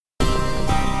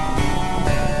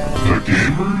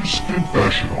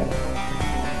Confessional.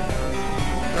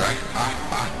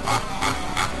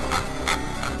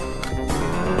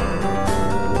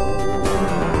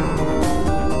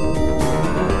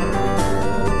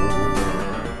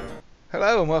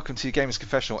 Hello and welcome to Gamers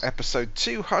Confessional episode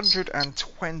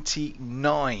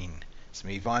 229. It's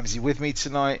me, Vimesy. With me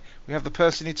tonight we have the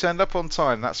person who turned up on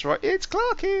time. That's right, it's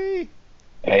Clarky.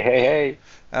 Hey.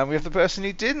 And we have the person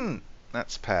who didn't.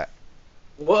 That's Pat.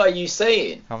 What are you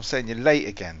saying? I'm saying you're late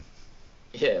again.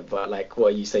 Yeah, but like,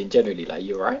 what are you saying generally? Like,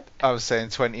 you alright? I was saying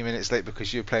 20 minutes late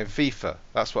because you were playing FIFA.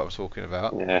 That's what I'm talking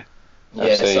about. Yeah.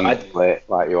 Yeah, so late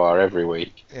like you are every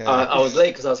week. Yeah. I was late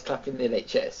because I was clapping the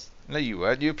NHS. No, you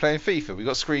weren't. You were playing FIFA. We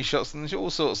got screenshots and all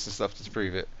sorts of stuff to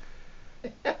prove it.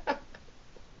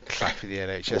 Clapping the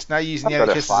NHS. Now you're using the I've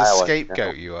got a NHS as a file,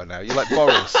 scapegoat. You are now. You're like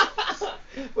Boris.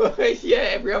 Well, yeah,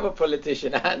 every other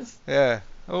politician has. Yeah.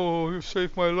 Oh, you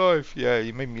saved my life. Yeah,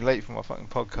 you made me late for my fucking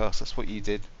podcast. That's what you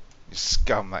did. You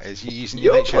scum, that is. You're using the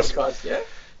Your NHS. podcast, yeah?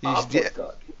 Our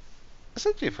podcast. I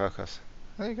said your podcast.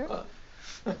 There you go.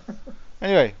 Oh.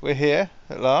 Anyway, we're here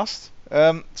at last.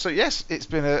 So yes, it's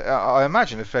been I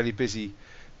imagine a fairly busy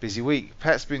week.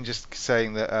 Pet's been just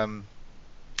saying that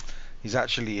he's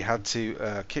actually had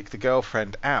to kick the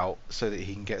girlfriend out so that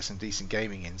he can get some decent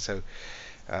gaming in. So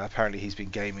apparently he's been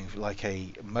gaming like a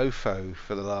mofo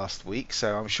for the last week.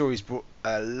 So I'm sure he's brought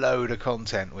a load of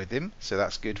content with him. So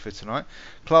that's good for tonight.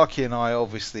 Clarky and I,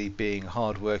 obviously being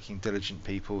hard-working, diligent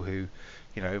people who,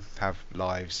 you know, have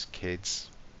lives, kids,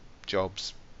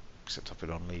 jobs, except I've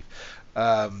been on leave.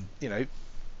 You know,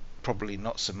 probably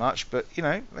not so much, but you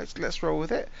know, let's roll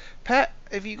with it. Pat,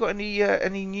 have you got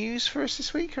any news for us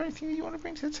this week or anything that you want to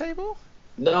bring to the table?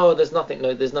 No, there's nothing.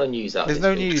 No, there's no news out. There's this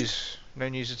no week. news. No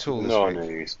news at all this No week.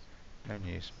 news. No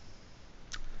news.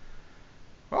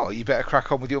 Well, you better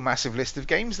crack on with your massive list of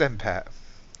games then, Pat.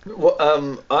 Well,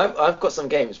 I've got some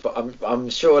games, but I'm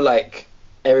sure like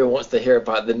everyone wants to hear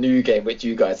about the new game which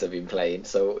you guys have been playing.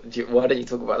 So why don't you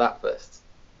talk about that first?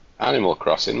 Animal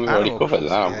Crossing, we've already covered that,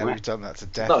 haven't we? We've done that to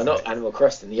death. No, not Animal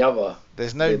Crossing. The other.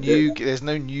 There's no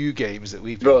new games that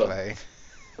we've been Bro. playing.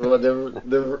 Well,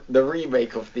 the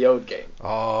remake of the old game.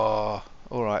 Oh,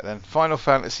 all right then. Final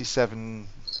Fantasy VII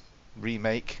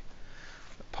Remake,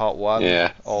 part one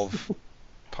of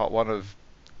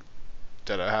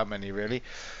don't know how many really.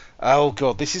 Oh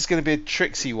god, this is going to be a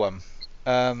tricksy one.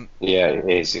 Yeah, it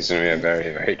is. It's going to be a very,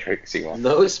 very tricksy one.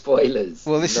 No spoilers.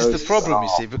 Well, this No is the problem, you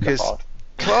see, spoilers. because God.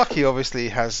 Clarky obviously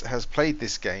has played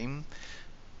this game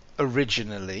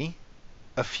originally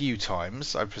a few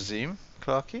times, I presume.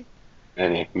 Clarky?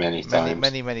 Many times.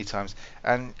 Many times.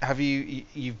 And have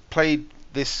you've played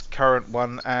this current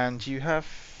one and you have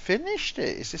finished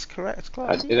it? Is this correct, Clarky?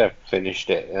 I did have finished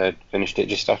it. Finished it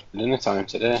just after dinner time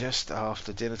today. Just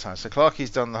after dinner time. So Clarky's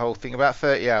done the whole thing about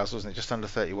 30 hours, wasn't it? Just under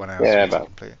 31 hours. Yeah, to about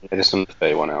complete. just under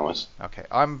 31 hours. Okay,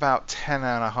 I'm about 10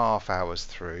 and a half hours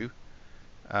through.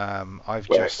 Where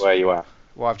are you at?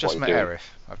 Well, I've just What met are you doing? Aerith,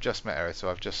 so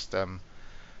I've just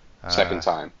Second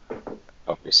time,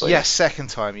 obviously. Yes, second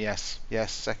time. Yes,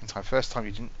 second time. First time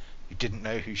you didn't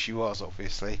know who she was,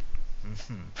 obviously.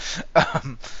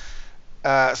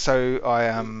 So I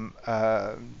am.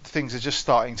 Things are just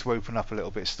starting to open up a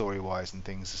little bit story-wise, and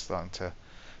things are starting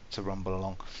to rumble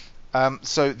along.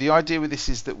 So the idea with this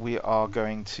is that we are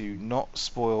going to not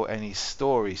spoil any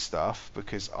story stuff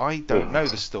because I don't know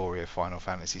the story of Final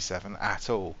Fantasy VII at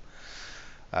all.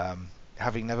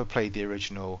 Having never played the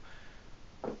original,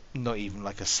 not even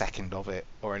like a second of it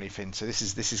or anything. So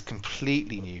this is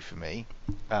completely new for me.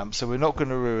 So we're not going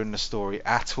to ruin the story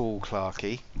at all,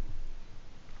 Clarky.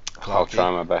 I'll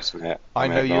try my best, mate. I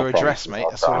know your address, mate.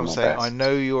 That's all I'm saying. Best. I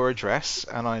know your address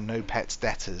and I know Pet's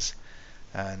debtors.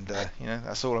 And you know,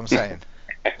 that's all I'm saying.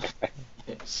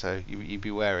 So you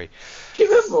be wary. Do you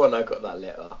remember when I got that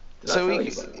letter? Did I tell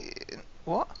you about it?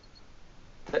 What?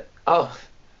 Oh,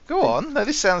 Go on. No,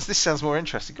 this sounds more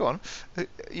interesting. Go on.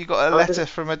 You got a letter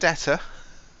from a debtor.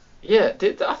 yeah.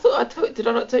 Did I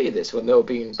not tell you this when they were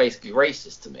being basically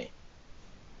racist to me?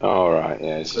 All right,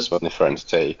 yeah. It's just when the friends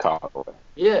take your car away.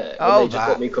 Yeah. Oh, They just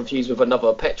got me confused with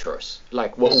another Petros.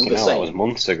 Like what all the That was same.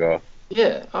 months ago.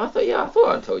 Yeah, I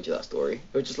thought I told you that story.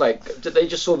 It was just like they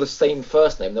just saw the same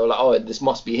first name. They were like, oh, this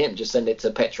must be him. Just send it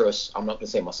to Petros. I'm not gonna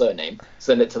say my surname.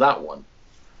 Send it to that one.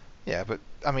 Yeah, but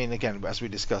I mean, again, as we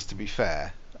discussed, to be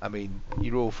fair, I mean,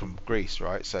 you're all from Greece,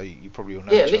 right? So you probably all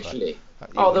know Yeah, each literally.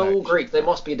 other. Oh, they're all Greek. They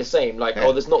must be the same. Like, Yeah.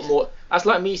 oh, there's not more. That's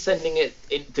like me sending it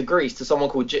to Greece to someone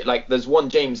called like. There's one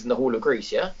James in the whole of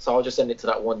Greece, yeah. So I'll just send it to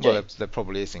that one Well, James. there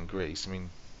probably is in Greece. I mean,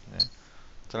 yeah.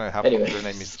 I don't know how Anyway. popular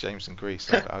the name is James in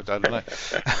Greece. I don't know.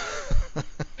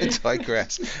 I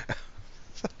digress.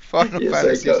 Final Yeah, so it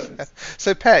Fantasy. goes.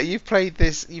 So, Pet, you've played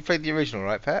this. You played the original,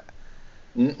 right, Pet?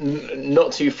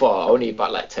 Not too far, only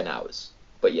about like 10 hours.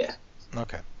 But yeah.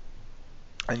 Okay.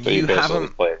 And So you you basically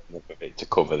haven't. played enough of it to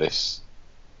cover this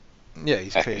Yeah,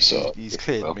 he's cleared. episode, He's if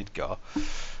you cleared will. Midgar.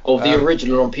 Of the Um,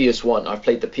 original on PS1, I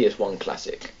played the PS1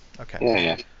 classic. okay.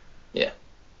 Yeah. Yeah.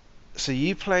 So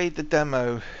you played the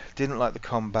demo, didn't like the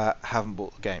combat, haven't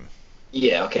bought the game.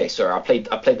 Yeah, okay, sorry. I played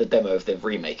the demo of the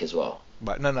remake as well.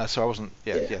 Right, no. So I wasn't.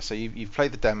 Yeah, Yeah. yeah. So you've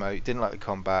played the demo, didn't like the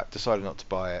combat, decided not to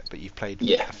buy it, but you've played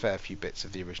Yeah. a fair few bits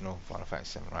of the original Final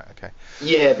Fantasy VII, right? Okay.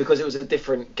 Yeah, because it was a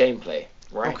different gameplay,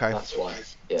 right? Okay. That's why.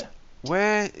 Yeah.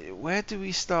 Where do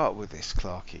we start with this,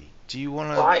 Clarky? Do you want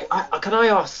Well, to? can I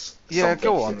ask Yeah, something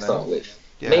go on to then. start with?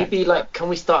 Yeah. Maybe like, can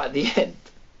we start at the end?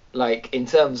 Like in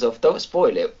terms of, don't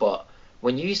spoil it, but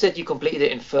when you said you completed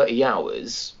it in 30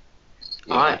 hours,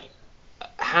 Yeah.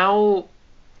 how,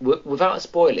 without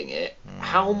spoiling it,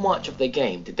 how much of the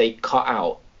game did they cut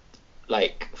out,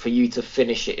 like for you to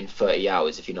finish it in 30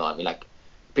 hours, if you know what I mean? Like,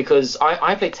 because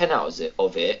I played 10 hours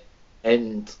of it,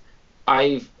 and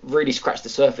I've really scratched the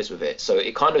surface with it. So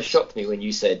it kind of shocked me when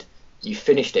you said you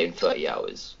finished it in 30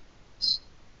 hours.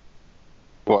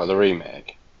 What, the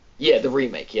remake? Yeah, the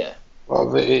remake, yeah.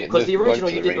 Well, Because the original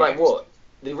bunch you of the did like remakes- what?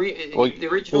 Well, The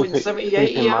original in keep 70, in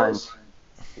 80 mind- hours?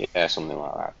 Yeah, something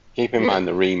like that. Keep in mind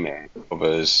the remake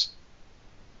covers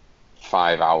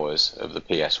 5 hours of the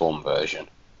PS1 version.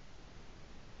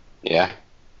 Yeah?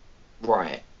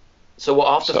 Right. So what,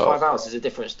 after So- 5 hours is a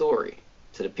different story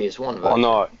to the PS1 Well,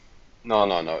 version?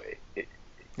 no.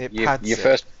 It You, pads your it.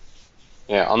 first,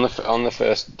 yeah, on the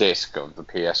first disc of the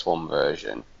PS1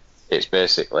 version, it's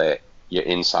basically you're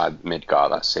inside Midgar,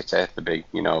 that city, the big,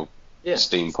 Yeah.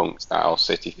 steampunk style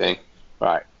city thing.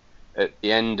 Right. At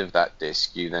the end of that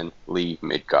disc, you then leave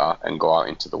Midgar and go out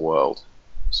into the world.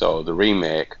 So the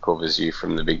remake covers you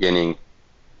from the beginning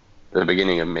of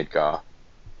Midgar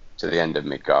to the end of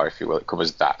Midgar, if you will. It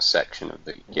covers that section of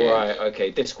the game. Right,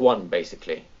 okay. Disc 1,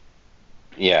 basically.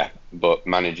 Yeah, but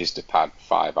manages to pad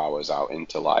 5 hours out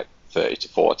into like 30 to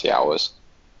 40 hours,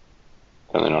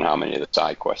 depending on how many of the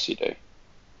side quests you do.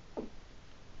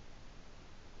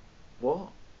 What?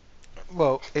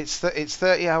 Well, it's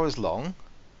 30 hours long,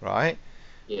 right?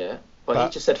 Yeah. But he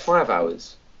But- just said 5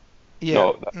 hours.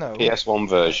 Yeah. No, PS1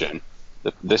 version,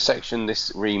 the section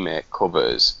this remake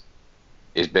covers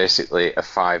is basically a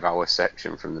 5 hour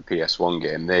section from the PS1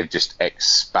 game. They've just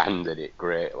expanded it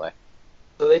greatly.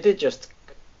 So they did just...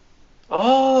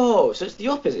 Oh, so it's the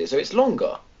opposite. So it's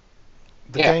longer.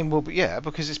 The Yeah. game will be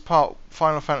because it's part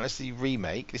Final Fantasy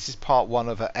remake. This is part one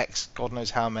of a X God knows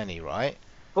how many, right?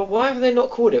 But why have they not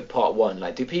called it part 1?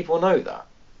 Like, do people know that?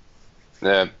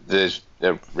 There's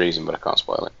a reason, but I can't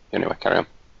spoil it. Anyway, carry on.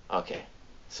 Okay.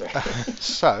 Sorry.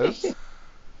 So,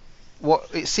 what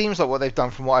it seems like what they've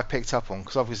done from what I've picked up on,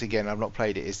 because obviously again I've not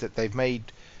played it, is that they've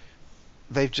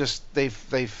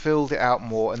filled it out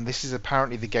more, and this is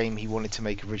apparently the game he wanted to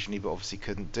make originally, but obviously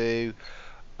couldn't do.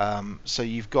 So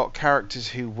you've got characters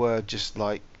who were just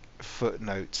like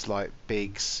footnotes, like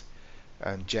Biggs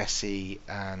and Jesse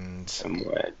and And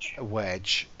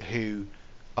Wedge, who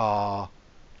are,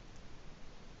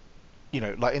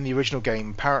 like in the original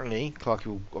game. Apparently, Clarky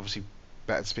will obviously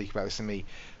better speak about this than me.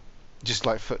 Just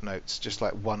like footnotes, just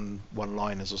like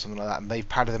one-liners or something like that, and they've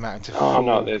padded them out into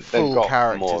they've full got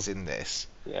characters more. in this.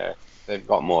 Yeah, they've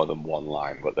got more than one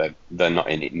line, but they're not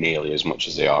in it nearly as much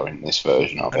as they are in this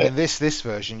version of And it. in this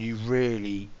version,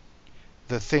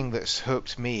 the thing that's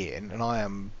hooked me in, and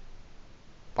I'm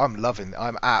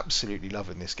absolutely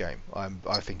loving this game. I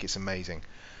think it's amazing.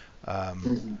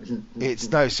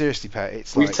 It's no, seriously, Pat.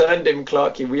 It's We've like turned him,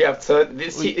 Clarky. We have turned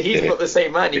this. He's not the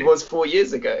same man he was 4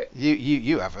 years ago.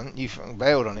 you haven't. You've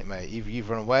bailed on it, mate. You've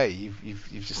run away.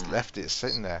 You've just left it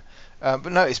sitting there.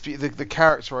 But no, it's the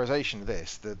characterization of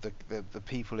this, the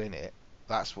people in it.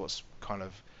 That's what's kind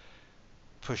of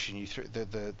pushing you through.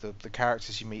 The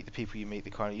characters you meet, the people you meet,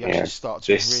 you actually start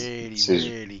to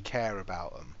really care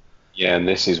about them. Yeah, and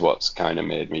this is what's kind of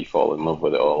made me fall in love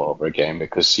with it all over again,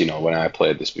 because when I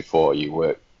played this before,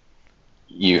 you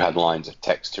had lines of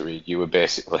text to read. You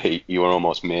were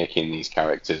almost making these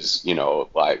characters,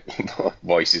 like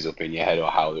voices up in your head, or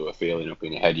how they were feeling up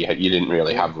in your head. You didn't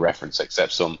really have reference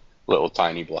except some little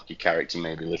tiny blocky character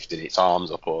maybe lifting its arms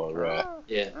up, or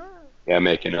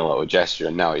making a little gesture.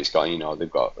 And now it's got, they've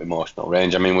got emotional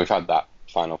range. I mean, we've had that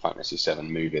Final Fantasy VII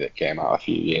movie that came out a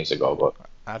few years ago, but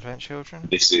Advent Children.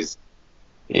 this is,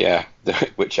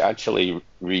 which actually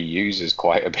reuses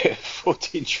quite a bit of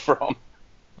footage from.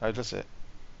 Oh, does it?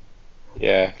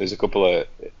 Yeah, there's a couple of,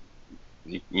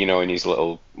 in his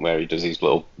little, where he does his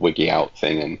little wiggy out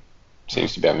thing and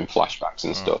seems to be having flashbacks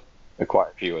and stuff. Quite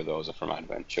a few of those are from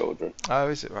Advent Children. Oh,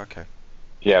 is it? Okay.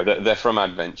 Yeah, they're from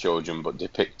Advent Children, but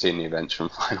depicting events from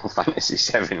Final Fantasy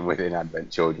VII within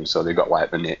Advent Children. So they've got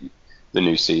like the new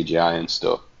CGI and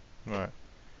stuff. Right.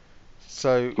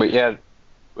 So But yeah,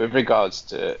 with regards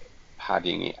to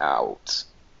padding it out,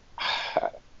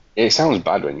 it sounds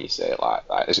bad when you say it like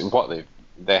that. It's what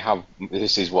they have.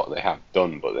 This is what they have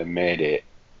done, but they made it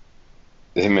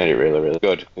really really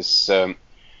good. Because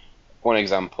one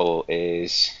example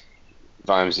is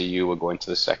Vimesy, you were going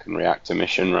to the second reactor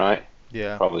mission, right?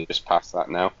 yeah, Probably just past that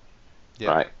now. yeah.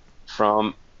 Right.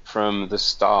 From the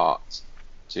start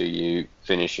to you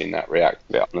finishing that reactor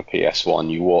bit on the PS1,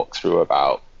 you walk through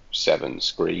about 7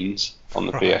 screens on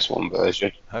the Right. PS1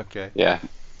 version. Okay. Yeah.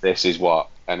 This is what,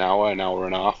 an hour and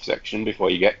a half section before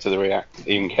you get to the reactor,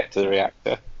 even get to the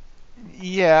reactor.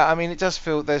 Yeah, I mean, it does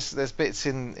feel there's bits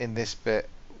in this bit,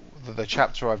 the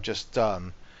chapter I've just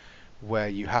done, where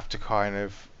you have to kind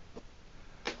of,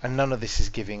 and none of this is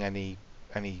giving any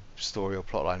story or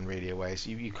plotline really away. So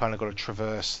you kind of got to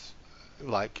traverse,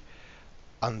 like,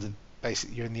 under,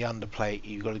 basically you're in the underplate.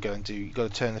 You got to go and you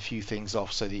got to turn a few things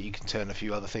off so that you can turn a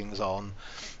few other things on,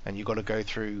 and you got to go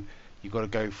through. You got to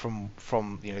go from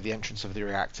the entrance of the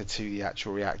reactor to the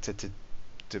actual reactor to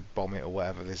bomb it or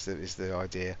whatever is the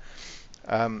idea.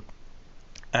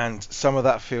 And some of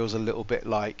that feels a little bit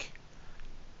like,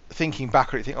 thinking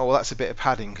back on it, you think, oh well, that's a bit of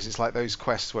padding, because it's like those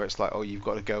quests where it's like, oh, you've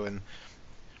got to go and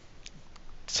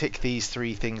tick these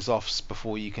 3 things off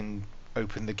before you can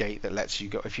open the gate that lets you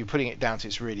go. If you're putting it down to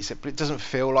it's really simple, but it doesn't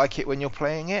feel like it when you're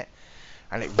playing it,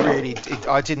 and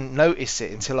I didn't notice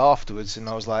it until afterwards, and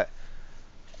I was like,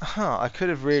 I could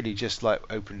have really just like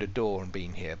opened a door and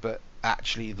been here, but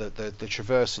actually the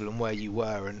traversal and where you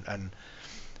were and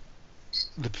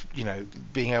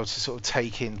being able to sort of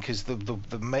take in, because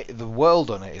the world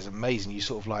on it is amazing. You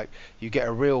sort of like, you get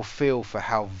a real feel for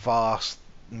how vast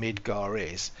Midgar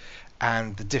is,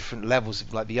 and the different levels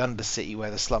of like the Undercity where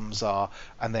the slums are,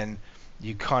 and then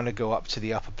you kind of go up to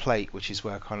the upper plate, which is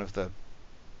where kind of the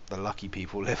lucky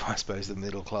people live, I suppose, the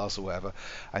middle class or whatever,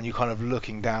 and you're kind of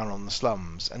looking down on the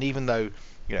slums. And even though,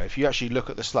 if you actually look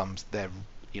at the slums,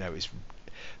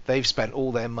 they've spent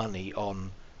all their money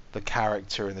on the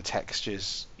character and the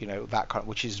textures, that kind of,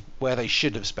 which is where they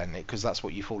should have spent it, because that's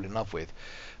what you fall in love with.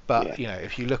 But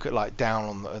if you look at like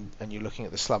down on and you're looking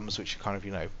at the slums, which are kind of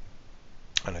I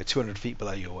don't know, 200 feet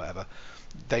below you or whatever,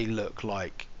 they look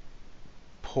like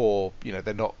poor.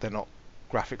 They're not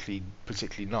graphically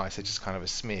particularly nice. They're just kind of a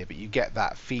smear. But you get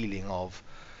that feeling of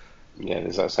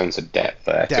There's that sense of depth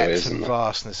there to it, isn't and there?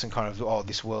 vastness, and kind of,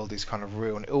 this world is kind of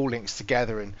real, and it all links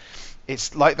together. And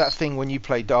it's like that thing when you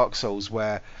play Dark Souls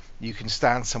where you can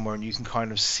stand somewhere and you can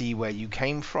kind of see where you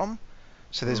came from.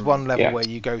 So there's one level where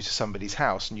you go to somebody's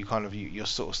house and you kind of you're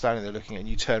sort of standing there looking, and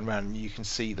you turn around and you can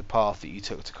see the path that you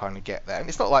took to kind of get there. And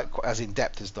it's not like as in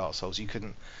depth as Dark Souls. You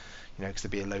couldn't, because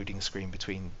there'd be a loading screen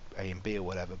between A and B or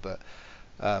whatever. But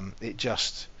it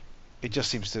just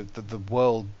seems to the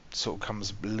world sort of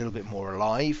comes a little bit more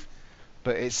alive.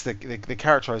 But it's the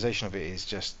characterization of it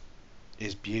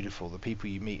is beautiful. The people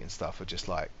you meet and stuff are just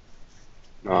like,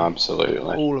 No, absolutely.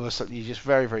 all of a sudden you just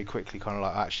very very quickly kind of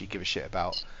like actually give a shit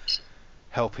about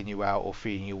helping you out or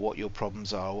feeding you, what your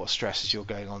problems are, what stresses you're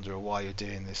going under, or why you're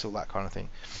doing this, all that kind of thing.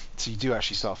 So you do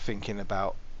actually start thinking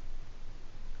about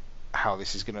how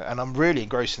this is gonna, and I'm really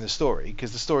engrossed in the story,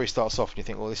 because the story starts off and you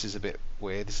think, well, this is a bit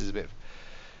weird, this is a bit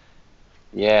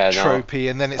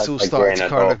tropey, and then it's all starting to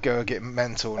kind of go get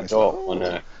mental. And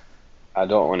I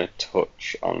don't want to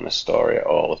touch on the story at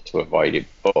all to avoid it,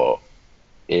 but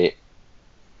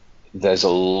there's a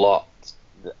lot.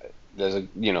 There's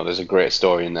a great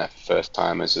story in there for first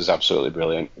timers. It's absolutely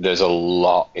brilliant. There's a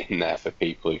lot in there for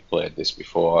people who've played this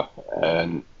before,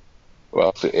 and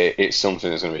well, it's something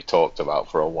that's going to be talked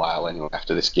about for a while anyway.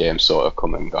 After this game's sort of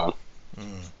come and gone.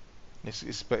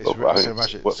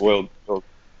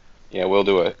 We'll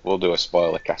do a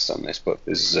spoiler cast on this, but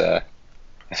there's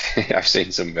I've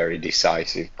seen some very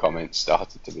decisive comments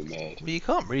started to be made. Well, you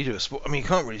can't really do a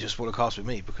spoiler cast with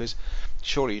me, because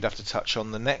surely you'd have to touch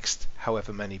on the next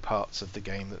however many parts of the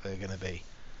game that they're going to be.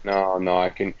 No,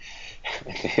 I can.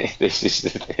 This is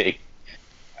the thing.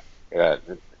 I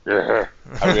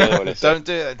really want to say. Don't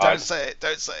do it. Don't say it.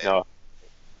 Don't say it. No,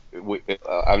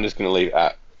 I'm just going to leave it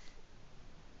at.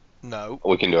 No.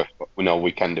 We can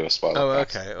do a spoiler. Oh,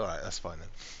 cast. okay. All right, that's fine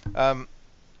then.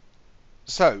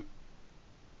 So,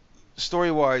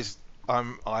 story-wise,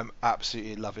 I'm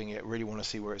absolutely loving it. Really want to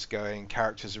see where it's going.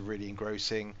 Characters are really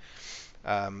engrossing,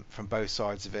 from both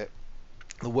sides of it.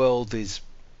 The world is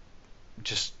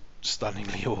just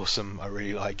stunningly awesome. I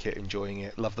really like it, enjoying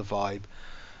it, love the vibe.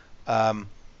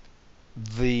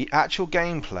 The actual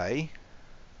gameplay,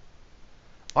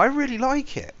 I really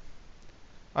like it.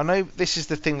 I know this is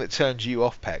the thing that turned you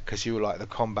off, Pet, because you were like, the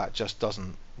combat just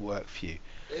doesn't work for you.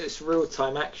 It's real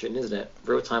time action, isn't it?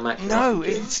 Real time action. No,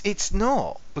 RPG. it's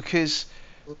not, because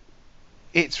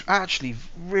it's actually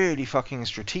really fucking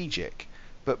strategic.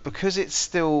 But because it's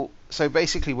still, so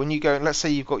basically when you go, let's say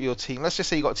you've got your team, let's just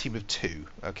say you've got a team of 2,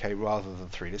 okay, rather than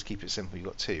 3. Let's keep it simple. You've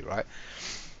got 2, right?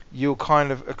 You'll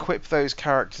kind of equip those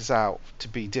characters out to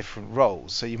be different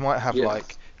roles. So you might have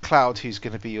like Cloud, who's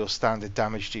going to be your standard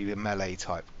damage dealer melee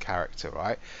type character,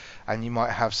 right? And you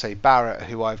might have, say, Barrett,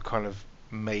 who I've kind of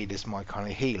made as my kind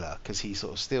of healer, because he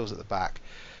sort of steals at the back,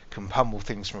 can pummel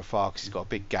things from afar because he's got a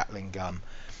big Gatling gun,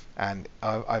 and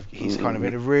he's kind of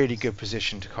in a really good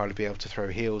position to kind of be able to throw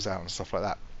heals out and stuff like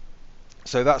that.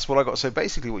 So that's what I got. So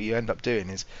basically what you end up doing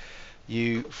is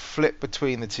you flip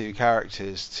between the 2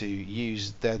 characters to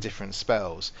use their different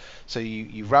spells. So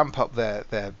you ramp up their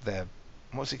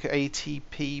what's it called?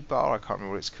 ATP bar? I can't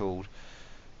remember what it's called.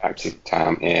 Active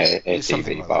time, yeah,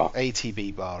 Something ATB like bar. that.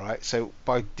 ATB bar, right? So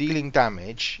by dealing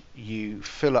damage, you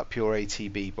fill up your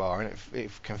ATB bar, and it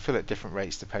can fill at different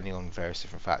rates depending on various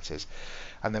different factors.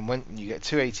 And then when you get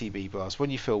 2 ATB bars,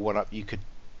 when you fill one up, you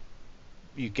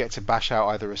get to bash out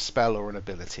either a spell or an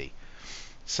ability.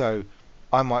 So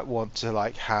I might want to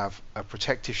like have a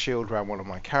protective shield around one of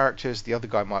my characters. The other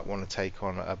guy might want to take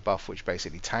on a buff which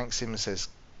basically tanks him and says,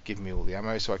 give me all the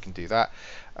ammo, so I can do that.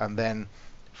 And then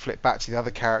flip back to the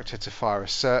other character to fire a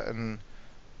certain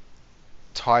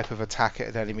type of attack at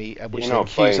an enemy, which then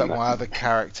cues up my other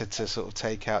character to sort of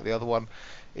take out the other one.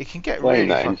 It can get really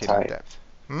fucking in depth.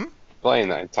 Playing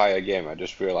that entire game, I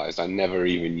just realised I never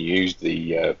even used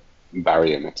the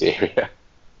barrier materia.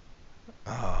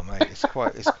 Oh mate, it's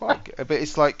quite good. But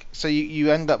it's like, so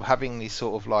you end up having these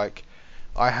sort of like,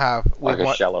 I have like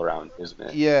a shell around, isn't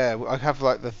it? Yeah, I have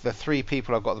like the 3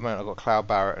 people I've got at the moment. I've got Cloud,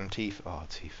 Barrett, and Tifa. Oh,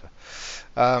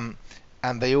 Tifa.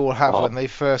 And they all have, when they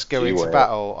first go into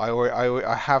battle,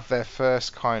 I have their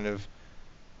first kind of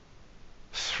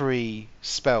 3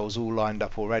 spells all lined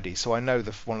up already. So I know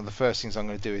one of the first things I'm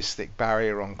going to do is stick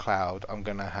Barrier on Cloud. I'm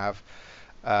going to have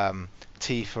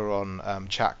Tifa on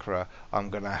Chakra. I'm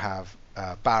going to have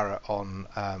Barrett on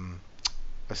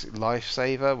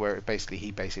Lifesaver, where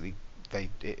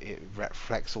it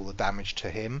reflects all the damage to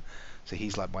him, so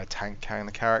he's like my tank kind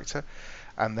of character.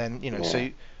 And then so,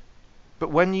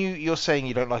 but when you're saying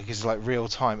you don't like it because it's like real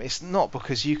time, it's not,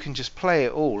 because you can just play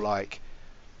it all like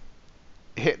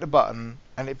hit the button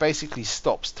and it basically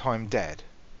stops time dead,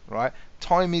 right?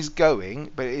 Time is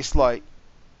going, but it's like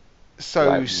so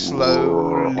like,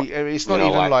 slowly. It's not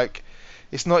even like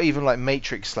it's not even like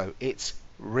Matrix slow. It's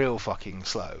real fucking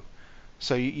slow.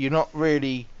 So you're not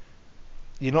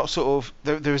sort of,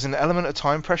 there is an element of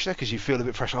time pressure because you feel a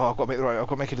bit pressure. Oh, I've got to make the right. I've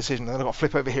got to make a decision. Then I've got to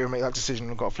flip over here and make that decision.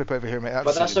 I've got to flip over here and make that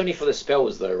decision. But that's only for the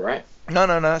spells, though, right? No.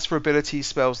 That's for abilities,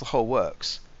 spells, the whole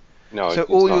works. No, so it's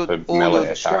not for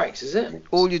melee strikes, is it?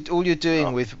 All you're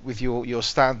doing with your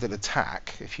standard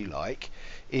attack, if you like,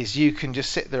 is you can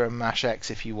just sit there and mash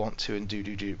X if you want to and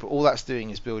do. But all that's doing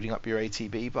is building up your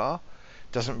ATB bar.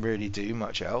 Doesn't really do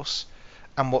much else.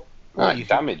 And what it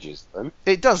damages them.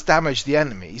 It does damage the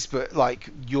enemies, but like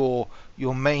your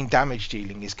main damage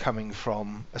dealing is coming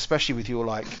from, especially with your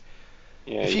like,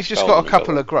 if you've just got a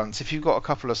couple of grunts, if you've got a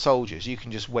couple of soldiers, you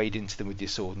can just wade into them with your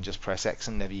sword and just press X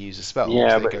and never use a spell.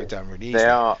 Yeah, because they go down really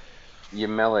easily. Your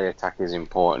melee attack is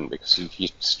important because if you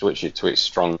switch it to its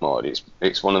strong mode,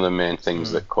 it's one of the main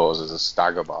things that causes a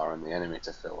stagger bar on the enemy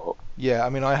to fill up. Yeah, I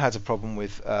mean, I had a problem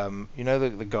with,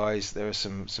 the guys, there are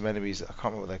some enemies, I can't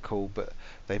remember what they're called, but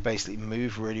they basically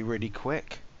move really, really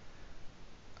quick.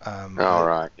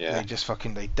 Right, yeah. They just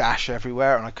they dash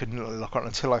everywhere, and I couldn't lock on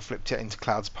until I flipped it into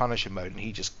Cloud's Punisher mode, and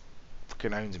he just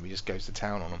fucking owns him, he just goes to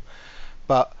town on them.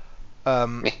 But,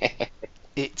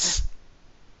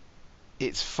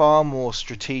 it's far more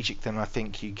strategic than I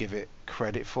think you give it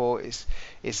credit for. It's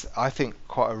I think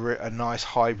quite a nice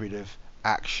hybrid of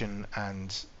action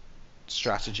and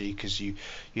strategy, because you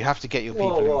have to get your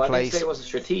people in place. I didn't say it wasn't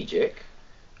strategic.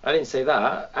 I didn't say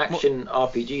that. Action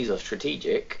RPGs are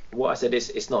strategic. What I said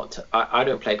is it's not. I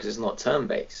don't play because it's not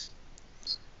turn-based.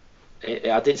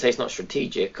 I didn't say it's not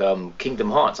strategic.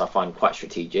 Kingdom Hearts I find quite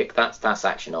strategic. That's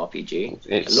action RPG.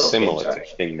 It's similar to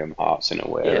Kingdom Hearts in a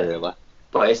way, really.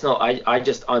 But it's not.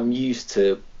 I'm used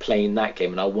to playing that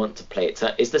game, and I want to play it.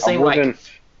 It's the same. Go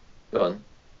on.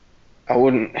 I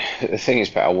wouldn't. The thing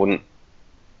is, I wouldn't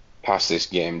pass this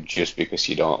game just because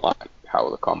you don't like how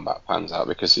the combat pans out,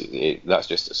 because that's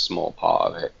just a small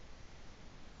part of it.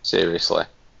 Seriously.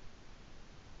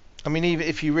 I mean, even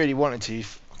if you really wanted to,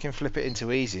 fucking flip it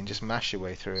into easy and just mash your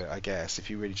way through it, I guess,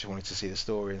 if you really just wanted to see the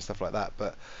story and stuff like that.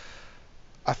 But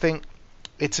I think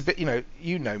it's a bit,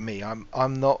 you know me.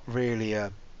 I'm not really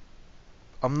a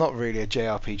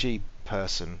JRPG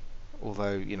person,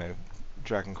 although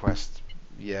Dragon Quest.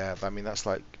 Yeah, I mean that's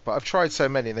like, but I've tried so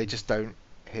many and they just don't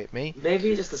hit me. Maybe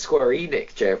you're just a Square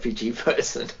Enix JRPG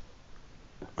person.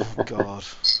 Oh God,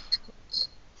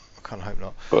 I can't hope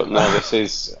not. But no, this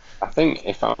is. I think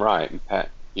if I'm right, and Pet,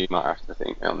 you might have to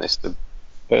think me on this. The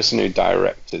person who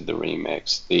directed the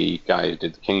remakes, the guy who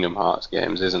did the Kingdom Hearts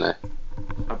games, isn't it?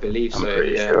 I believe I'm so.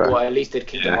 pretty Yeah. sure. Well, at least did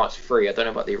Kingdom Hearts 3. I don't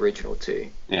know about the original 2.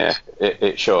 Yeah,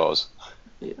 it shows.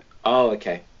 Yeah. Oh,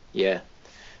 okay. Yeah.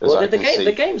 'Cause Well, I the can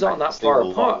see- games aren't I that can see far the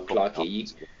apart, long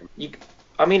Clarky.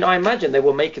 I mean, I imagine they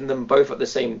were making them both at the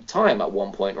same time at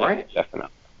one point, right? Yeah,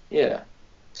 definitely. Yeah.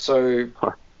 So.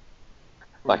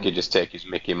 Like he'd just take his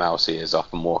Mickey Mouse ears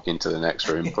off and walk into the next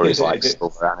room, put his like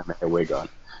silver animated wig on.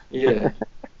 Yeah.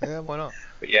 Yeah, why not?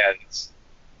 But yeah,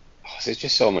 there's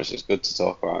just so much that's good to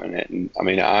talk about in it. And I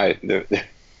mean,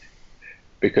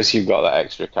 because you've got that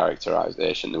extra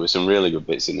characterization, there were some really good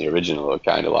bits in the original that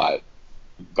kind of like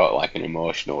got like an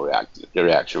emotional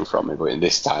reaction from me. But in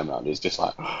this time around, it's just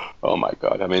like, oh my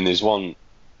god. I mean, there's one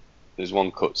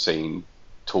cutscene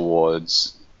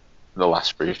towards the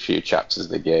last few chapters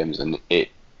of the games, and it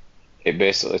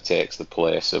basically takes the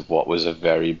place of what was a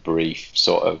very brief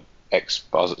sort of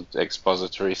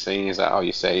expository scene. Is that how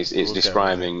you say? It's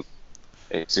describing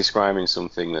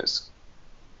something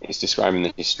it's describing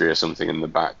the history of something in the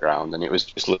background, and it was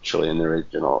just literally in the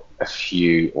original a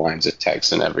few lines of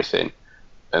text and everything.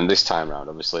 And this time around,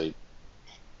 obviously,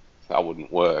 that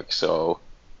wouldn't work. So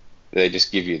they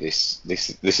just give you this.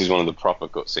 This is one of the proper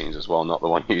cutscenes as well, not the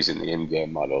one using the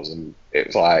in-game models. And it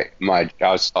was like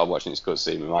I started watching this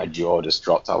cutscene and my jaw just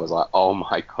dropped. I was like, oh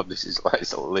my god, this is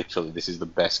the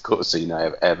best cutscene I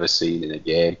have ever seen in a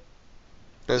game.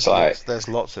 There's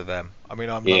lots of them. I mean,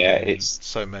 I'm loving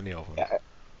so many of them. Yeah.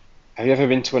 Have you ever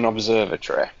been to an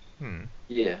observatory?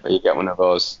 Yeah. Where you get one of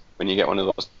those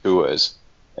tours,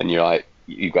 and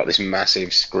you've got this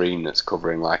massive screen that's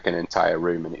covering like an entire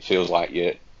room, and it feels like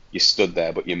you stood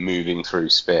there, but you're moving through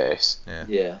space.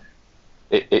 Yeah.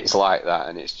 It's like that,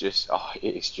 and it's just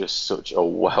such a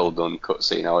well done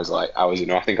cutscene.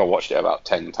 I think I watched it about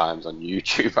 10 times on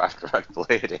YouTube after I'd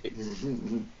played it.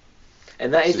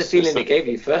 And that is the feeling it gave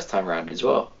you first time round as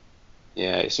well.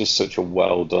 Yeah, it's just such a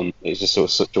well done. It's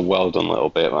just such a well done little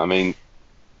bit. I mean,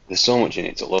 there's so much in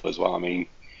it to love as well. I mean,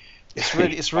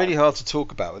 it's really hard to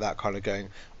talk about without kind of going,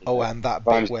 oh, and that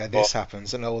bit where this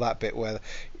happens, and all that bit where,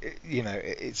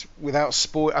 it's without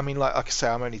spoil. I mean, like I say,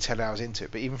 I'm only 10 hours into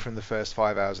it, but even from the first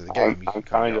 5 hours of the game, you can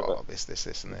kind of go, oh, this,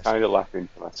 and this. Kind of laughing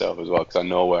to myself as well, because I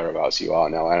know whereabouts you are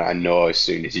now, and I know as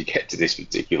soon as you get to this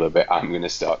particular bit, I'm going to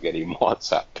start getting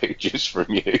WhatsApp pictures from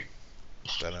you.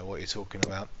 Don't know what you're talking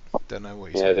about.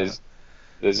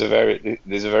 There's a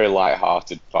very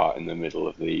light-hearted part in the middle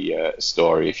of the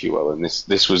story, if you will, and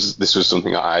this was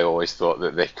something that I always thought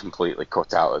that they completely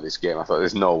cut out of this game. I thought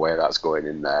there's no way that's going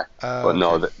in there, but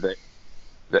no,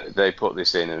 they put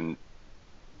this in and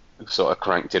sort of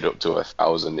cranked it up to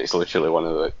 1,000. It's literally one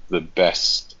of the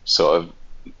best sort of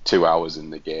 2 hours in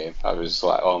the game. I was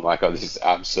like, oh my god, this is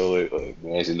absolutely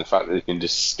amazing. The fact that they can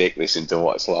just stick this into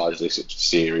what's largely such a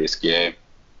serious game.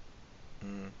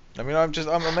 I mean, I'm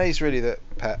amazed really that,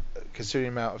 Pat,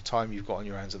 considering the amount of time you've got on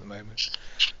your hands at the moment,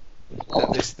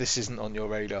 that this isn't on your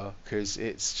radar, because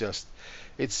it's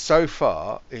so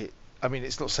far. I mean,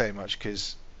 it's not saying much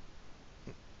because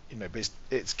but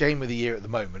it's game of the year at the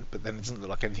moment, but then it doesn't look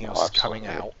like anything else is coming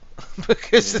out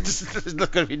because there's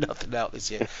not going to be nothing out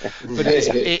this year. But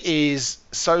it is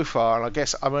so far, and I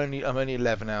guess I'm only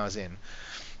 11 hours in.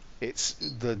 It's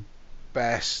the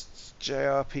best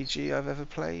JRPG I've ever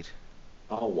played.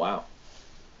 Oh wow!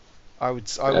 I would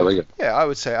say.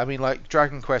 I mean, like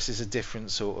Dragon Quest is a different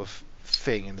sort of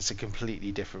thing, and it's a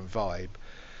completely different vibe.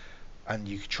 And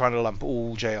you try to lump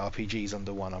all JRPGs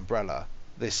under one umbrella.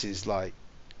 This is like.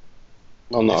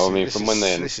 Well, no,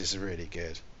 this is really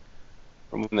good.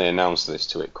 From when they announced this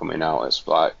to it coming out, it's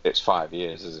 5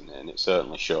 years, isn't it? And it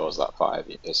certainly shows that 5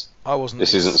 years. I wasn't.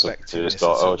 This isn't something you just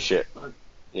thought, oh shit.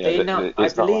 Yeah, I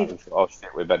believe. Like, oh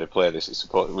shit, we better play this.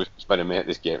 We better make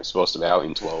this game. It's supposed to be out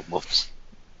in 12 months.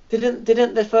 Didn't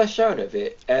the first showing of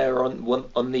it air on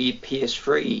the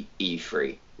PS3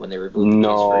 E3 when they revealed the PS3?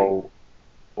 No,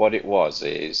 what it was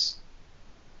is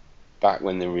back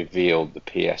when they revealed the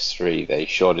PS3, they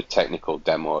showed a technical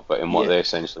demo of it, and what they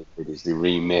essentially did is they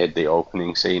remade the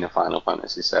opening scene of Final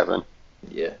Fantasy VII.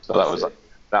 Yeah. So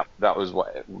that was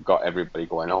what got everybody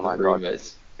going. Oh my god.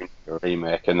 A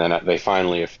remake, and then they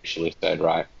finally officially said,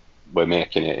 right, we're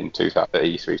making it in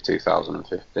E3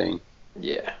 2015.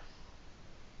 Yeah.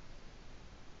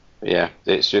 But yeah,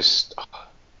 it's just,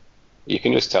 you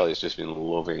can just tell it's just been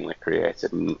lovingly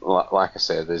created. And like I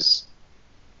say, there's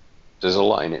a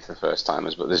lot in it for first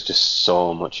timers, but there's just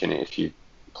so much in it if you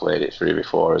played it through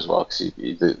before as well. Because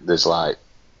there's like,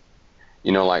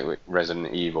 like with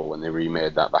Resident Evil when they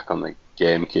remade that back on the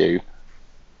GameCube,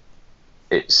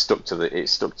 it stuck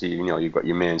to you. You've got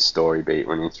your main story beat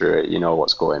running through it. You know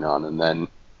what's going on, and then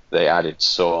they added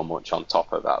so much on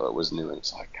top of that was new. And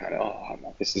it's like kind of,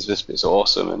 this is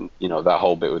awesome. And that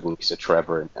whole bit with Lisa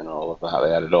Trevor and all of that,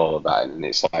 they added all of that in, and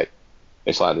it's like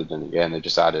they've done it again. They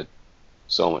just added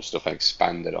so much stuff,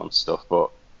 expanded on stuff,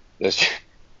 but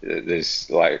there's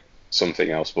like something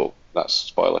else, but that's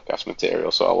spoiler cast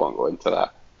material, so I won't go into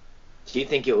that. Do you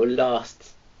think it will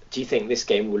last? Do you think this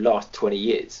game will last 20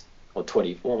 years or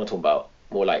 20? What am I talking about?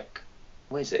 More like,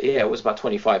 what is it? Yeah, it was about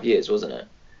 25 years, wasn't it?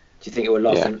 Do you think it will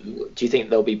last? Yeah. Do you think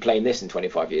they'll be playing this in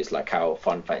 25 years, like how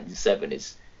Final Fantasy VII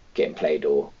is getting played,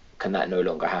 or can that no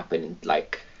longer happen in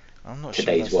like I'm not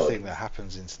today's sure that's world? the thing that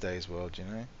happens in today's world,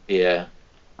 Yeah.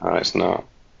 It's not.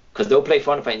 Because they'll play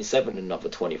Final Fantasy VII in another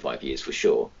 25 years for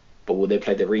sure, but will they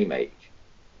play the remake?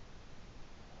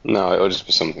 No, it'll just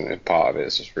be something that part of it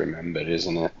is just remembered,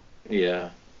 isn't it? Yeah.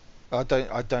 I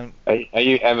don't. Are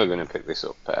you ever going to pick this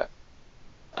up, Pet?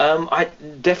 I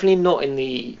definitely not in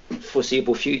the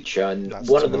foreseeable future, and That's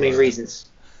one of the main tomorrow. reasons.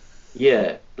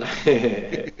 Yeah.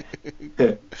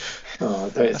 Oh,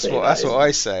 don't That's say what that, that's isn't what it?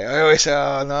 I say. I always say,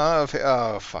 oh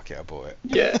no, fuck it, I bought it.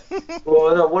 Yeah.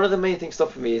 Well, no, one of the main things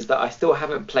stopping me is that I still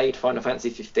haven't played Final Fantasy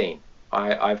 15.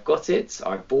 I've got it,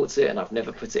 I've bought it, and I've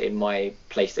never put it in my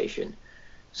PlayStation.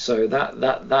 So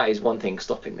that is one thing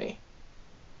stopping me.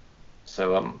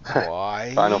 So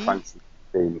Why? Final Fantasy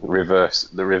 15,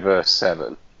 the reverse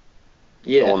 7.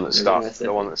 yeah. The one that starts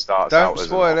Don't out as an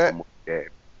spoil it. open world game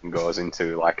and goes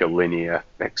into like a linear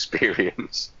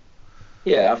experience.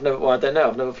 Yeah, I don't know.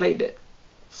 I've never played it,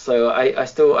 so I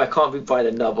can't be buying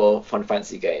another Final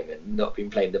Fantasy game and not been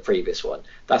playing the previous one.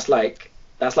 That's like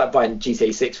buying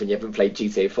GTA 6 when you haven't played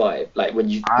GTA 5. Like when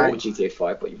you bought GTA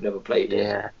 5 but you've never played it.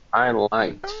 Yeah, I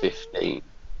liked 15,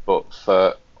 but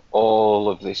for all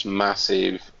of this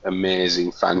massive,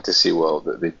 amazing fantasy world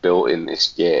that they built in this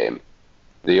game,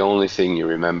 the only thing you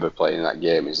remember playing that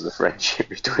game is the friendship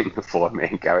between the four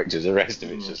main characters. The rest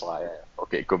of it's just like,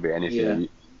 okay, it could be anything. Yeah.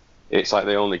 It's like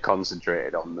they only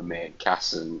concentrated on the main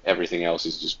cast and everything else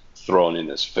is just thrown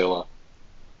in as filler.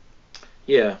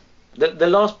 Yeah, the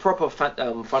last proper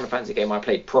Final Fantasy game I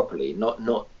played properly, not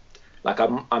like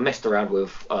I messed around with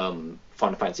Final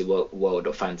Fantasy World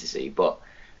of Fantasy, but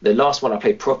the last one I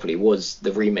played properly was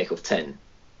the remake of 10,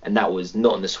 and that was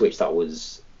not on the Switch. That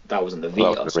was on the Vita.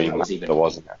 Well, So that was even.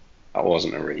 That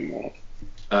wasn't a remake.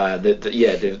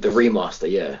 The remaster,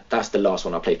 yeah, that's the last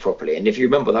one I played properly. And if you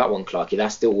remember that one, Clarky,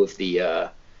 that's still with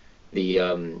the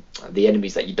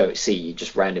enemies that you don't see, you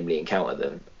just randomly encounter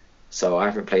them. So I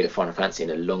haven't played a Final Fantasy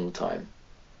in a long time.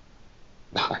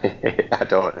 I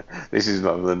don't. This is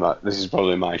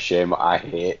probably my shame. I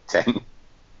hate 10.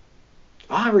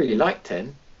 I really like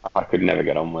 10. I could never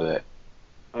get on with it.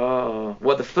 Well,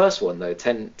 the first one though,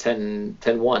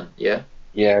 10.1, yeah.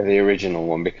 Yeah, the original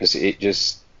one, because it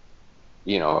just,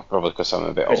 probably because I'm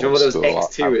a bit old Because remember school. there was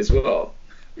X2 as well.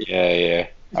 Yeah.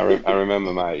 I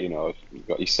remember you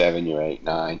got your 7, your 8,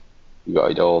 9. You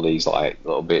got all these like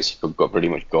little bits you could pretty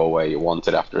much go where you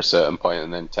wanted after a certain point,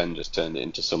 and then 10 just turned it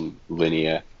into some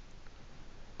linear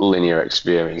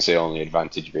experience. The only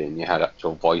advantage being you had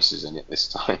actual voices in it this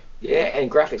time. Yeah,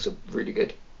 and graphics are really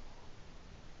good.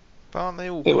 But aren't they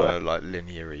all They were. kind of like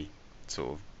linear-y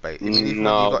sort of?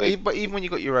 No, but even when you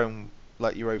got your own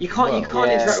your open You can't world,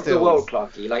 interact with the still- world,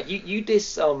 Clarky. Like you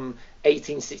diss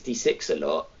 1866 a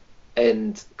lot,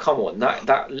 and come on,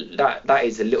 that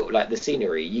is a little like the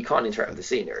scenery. You can't interact with the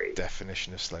scenery.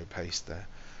 Definition of slow paced there.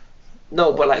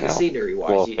 No, but like the No. scenery wise,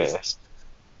 Well, do you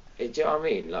know what I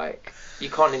mean? Like you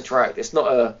can't interact. It's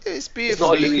not a. It's It's beautiful.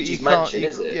 not a you Luigi's can't- Mansion,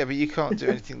 is it? Yeah, but you can't do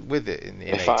anything with it in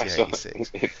if I saw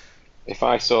 1886. if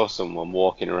I saw someone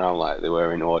walking around like they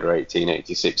were in Order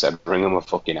 1886, I'd bring them a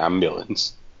fucking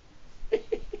ambulance.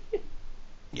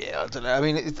 Yeah, I don't know. I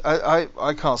mean,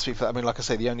 I can't speak for that. I mean, like I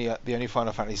say, the only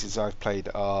Final Fantasies I've played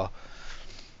are,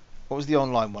 what was the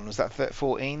online one? Was that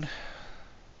 14?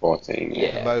 14.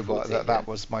 Yeah. The mobile. 14, That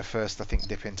was my first, I think,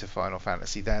 dip into Final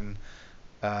Fantasy. Then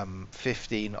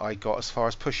 15, I got as far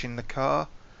as pushing the car,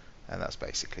 and that's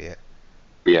basically it.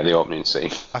 Yeah, the opening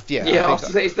scene. Yeah, Yeah, I I was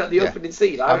think, to say, is that the yeah. opening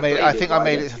scene? I made it. it. I think I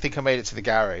made it to the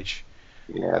garage.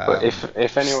 Yeah, but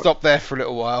if anyone Stopped there for a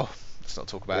little while. Let's not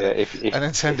talk about it. if And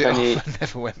then turned if it any- off and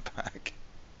never went back.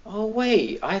 Oh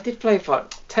wait, I did play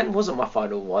 10 wasn't my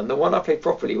final one. The one I played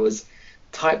properly was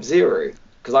Type Zero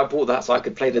because I bought that so I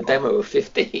could play the demo of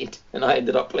 15, and I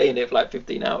ended up playing it for like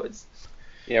 15 hours.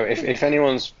 Yeah, if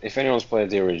anyone's played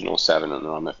the original 7 and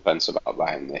they're on the fence about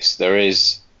buying this, there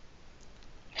is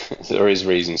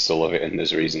reasons to love it and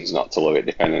there's reasons not to love it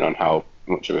depending on how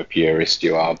much of a purist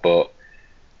you are. But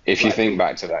if you Like think me.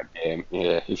 back to that game,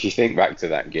 if you think back to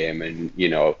that game and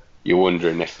you're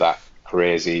wondering if that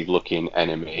crazy looking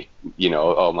enemy,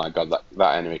 oh my god,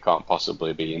 that enemy can't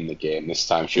possibly be in the game this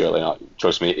time, surely not.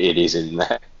 Trust me, it is in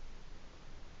there.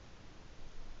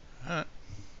 Huh.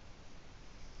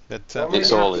 But Well, I'm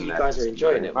It's really all happy in you there. guys are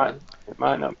enjoying it, man. It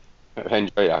might not.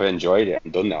 I've enjoyed it.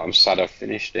 I'm done now. I'm sad I've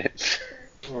finished it.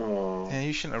 Oh. yeah,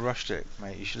 you shouldn't have rushed it,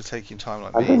 mate. You should have taken your time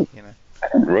like I me. didn't, You know. I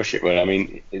didn't rush it, but I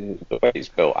mean, the way it's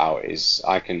built out is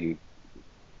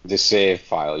the save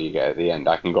file you get at the end,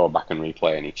 I can go back and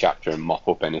replay any chapter and mop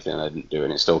up anything I didn't do,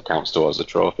 and it still counts towards the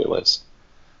trophy list.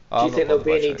 Do I'm you not think there'll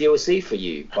bothered be by any trophy. DLC for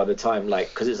you by the time, like,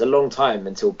 because it's a long time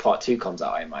until part 2 comes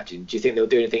out, I imagine. Do you think they'll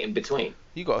do anything in between?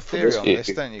 You got a For theory this on It, this,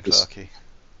 it, don't you, it's, Clarky?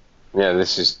 yeah,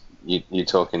 this is you're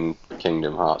talking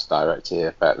Kingdom Hearts Direct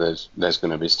here. But there's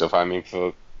going to be stuff. I mean,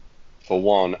 for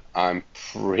one, I'm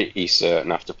pretty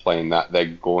certain after playing that they're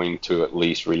going to at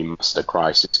least remaster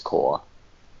Crisis Core.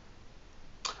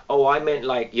 Oh, I meant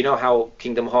like how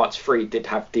Kingdom Hearts 3 did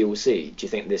have DLC. Do you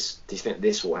think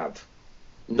this will have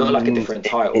not like a different It,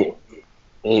 title?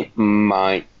 it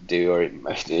might do, or it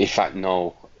might. In fact,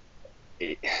 no.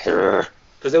 It,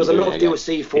 Because there was a doing lot it of again.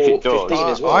 DLC If for it does, 15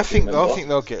 as well, I if you think remember. I think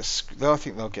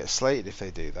they'll get slated if they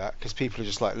do that because people are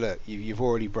just like, look, you've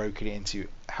already broken it into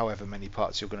however many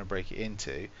parts you're going to break it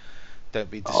into. Don't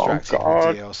be oh distracted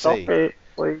with God, stop DLC. it,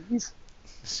 please.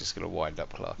 It's just going to wind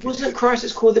up Clarky. Wasn't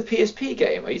Crisis called the PSP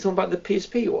game? Are you talking about the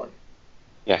PSP one?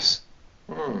 Yes,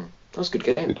 That was a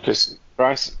good game. because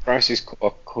Crisis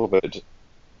Core covered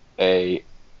a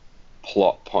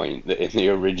plot point that in the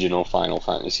original Final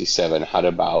Fantasy VII had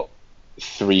about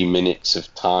 3 minutes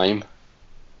of time,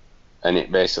 and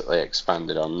it basically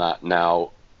expanded on that.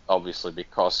 Now, obviously,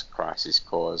 because Crisis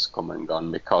Core has come and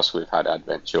gone, because we've had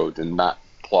Advent Children, that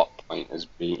plot point is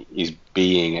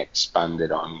being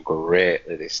expanded on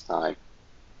greatly this time.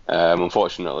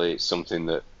 Unfortunately, it's something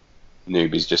that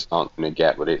newbies just aren't going to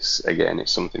get, but it's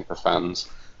something for fans.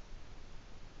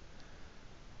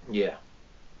 Yeah.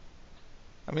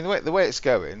 I mean, the way it's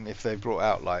going, if they brought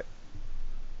out like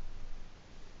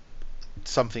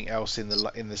something else in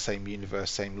the same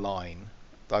universe, same line,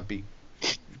 I'd be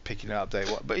picking it up day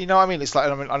one. But I mean, it's like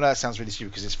I know that sounds really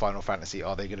stupid because it's Final Fantasy.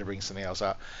 Are they going to bring something else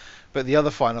out? But the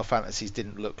other Final Fantasies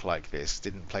didn't look like this,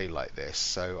 didn't play like this.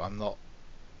 So I'm not.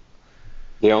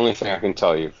 The only thing I can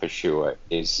tell you for sure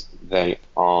is they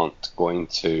aren't going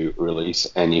to release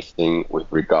anything with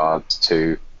regards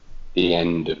to the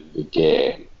end of the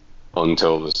game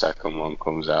until the second one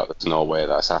comes out. There's no way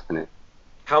that's happening.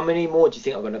 How many more do you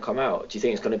think are going to come out? Do you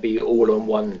think it's going to be all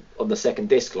on the second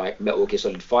disc like Metal Gear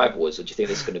Solid 5 was, or do you think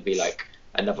it's going to be like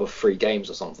another 3 games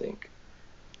or something?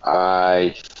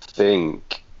 I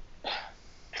think,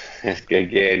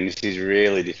 again, this is a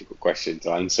really difficult question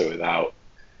to answer without.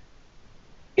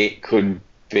 It could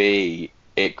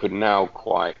now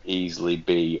quite easily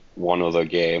be one other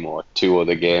game or 2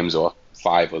 other games or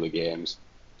 5 other games.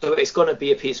 So it's going to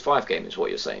be a PS5 game, is what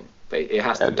you're saying. But it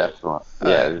has to be. Definitely.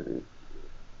 Yeah,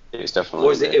 it's definitely.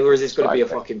 Or is this going to be a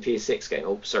fucking PS6 game?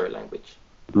 Oh, sorry, language.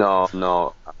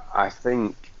 No. I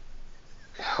think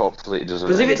hopefully it doesn't.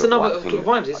 Because if it's end up another, lacking.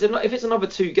 Vimes, if it's another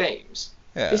 2 games,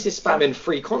 Yeah. this is spamming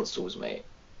 3 consoles, mate.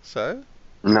 So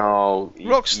No,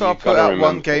 Rockstar you've put gotta out one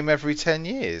remember- game every 10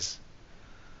 years.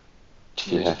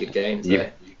 Yeah. Good games You-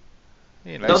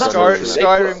 there. No, that's not true.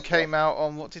 Skyrim came out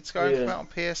on what did Skyrim come Yeah. out on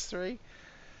PS3?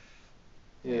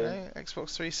 Yeah.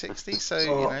 Xbox 360. So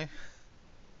Oh.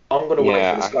 I'm going to wait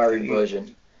Yeah, for the Skyrim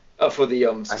version. For the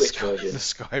Switch the version.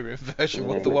 Skyrim version,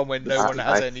 Yeah. the one where no one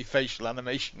has I- any facial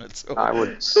animation at all. I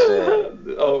would say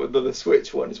the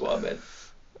Switch one is what I meant.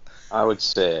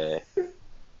 they're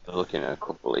looking at a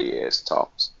couple of years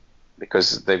tops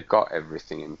because they've got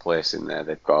everything in place in there.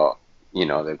 They've got the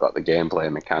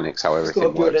gameplay mechanics, how It's got to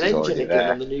everything build works an is engine already again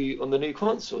there. on the new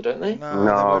console, don't they? No, No,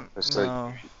 they won't. because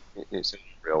No. it's a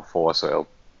real force, so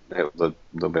they'll be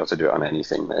able to do it on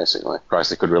anything basically.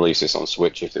 Christ, they could release this on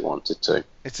Switch if they wanted to.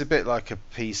 It's a bit like a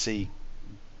PC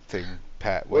thing,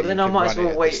 Pat, Well, where then you I can might run as it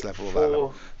well at wait this level or for. that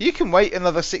level. You can wait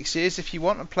another 6 years if you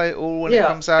want and play it all when it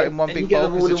comes out in one and big you get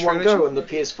bulk them as all a in one trilogy. go on the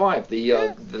PS5,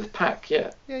 the pack,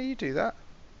 yeah. Yeah, you do that.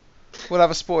 We'll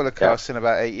have a spoiler cast in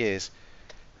about 8 years.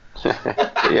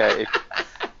 Yeah,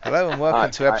 Hello and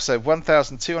welcome to episode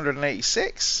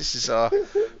 1286. This is our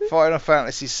Final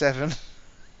Fantasy VII Yeah,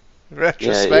 if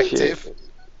retrospective.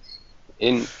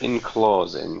 you in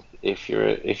closing, if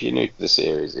you're new to the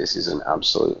series, this is an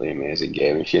absolutely amazing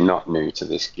game. If you're not new to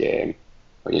this game,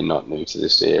 or you're not new to the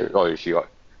series, or if you're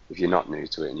not new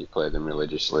to it and you play them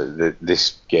religiously,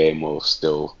 this game will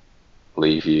still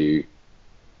leave you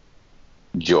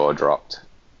jaw dropped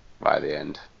by the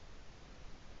end.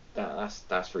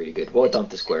 That's really good. Well done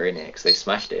to Square Enix. They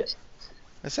smashed it.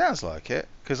 It sounds like it,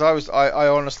 because I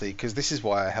honestly, because this is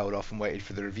why I held off and waited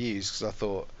for the reviews, because I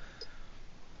thought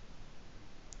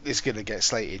it's gonna get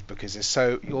slated, because there's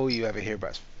all you ever hear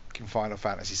about is fucking Final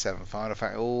Fantasy VII, Final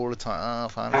Fantasy all the time. Oh,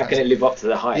 Final How can Fantasy. it live up to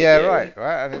the hype? Yeah, right,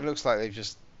 and it looks like they've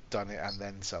just done it and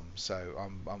then some. So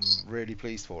I'm really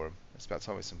pleased for them. It's about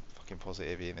time with some fucking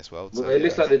positivity in this world. Well, So, it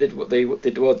looks like they did what they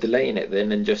did well delaying it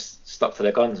then and just stuck to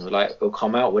their guns and were like, it'll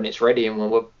come out when it's ready and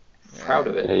we're proud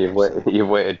of it. Yeah, you've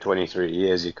waited 23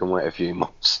 years. You can wait a few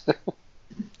months.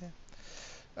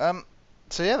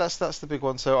 So yeah, that's the big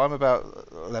one. So I'm about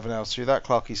 11 hours through that.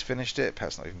 Clarky's finished it.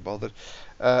 Pat's not even bothered.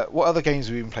 What other games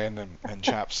have we been playing and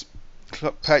chaps?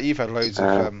 Pat, you've had loads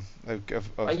of.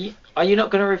 Are you not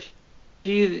going to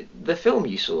review the film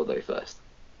you saw though first?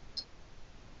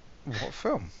 What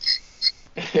film?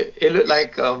 It looked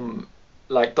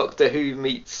like Doctor Who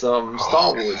meets Star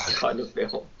Wars kind of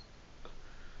film.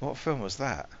 What film was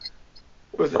that?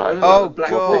 Was it, Oh,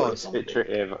 Black God. Picture it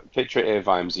here,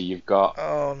 Vimesy. You've got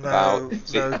Oh about no,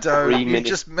 3 don't! You minutes.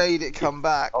 just made it come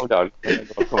back. Hold on,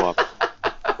 come on.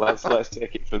 Let's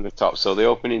take it from the top. So the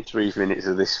opening 3 minutes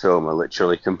of this film are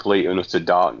literally complete and utter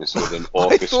darkness with an I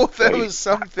orchestra. thought there was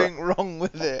something wrong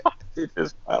with it.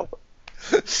 As well.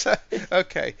 So,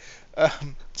 okay.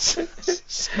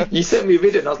 You sent me a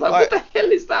video and I was like, what the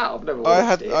hell is that? I've never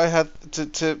watched it. I had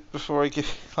to before I give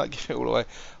it all away.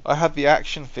 I had the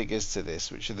action figures to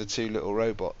this, which are the two little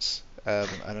robots, and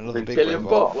another big Bill and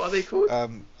robot. Bob, what are they called?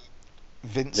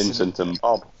 Vincent and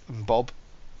Bob.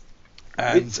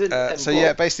 And Vincent and so Bob.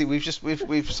 yeah, basically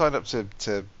we've signed up to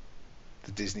the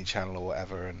Disney Channel or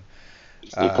whatever, and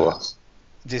Disney Plus.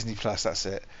 Disney Plus, that's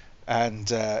it.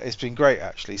 And it's been great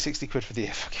actually. 60 quid for the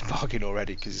year, fucking bargain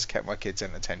already, because it's kept my kids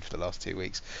entertained for the last 2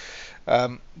 weeks.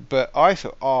 But I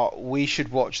thought, we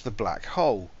should watch The Black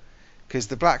Hole, because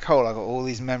The Black Hole, I got all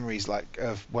these memories like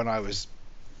of when I was,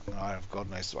 God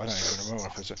knows, I don't even remember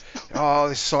what I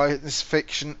was. This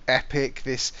fiction epic,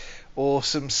 this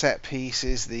awesome set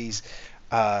pieces, these,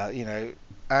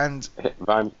 and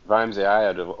Vimesy, I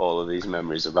had all of these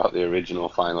memories about the original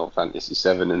Final Fantasy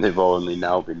VII, and they've only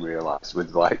now been realised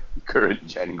with like current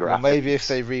gen graphics. well, maybe if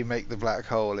they remake The Black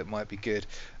Hole, it might be good,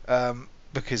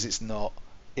 because it's not.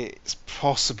 It's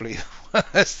possibly the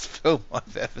worst film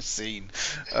I've ever seen.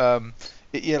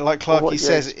 Like Clarky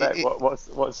says,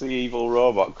 what's the evil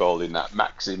robot called in that?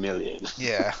 Maximilian.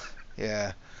 Yeah,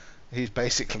 he's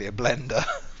basically a blender.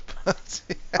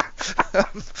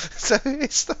 So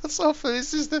it starts off, and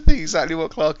this is the thing, exactly what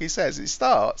Clarky says. It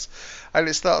starts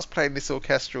playing this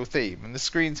orchestral theme, and the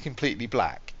screen's completely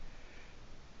black.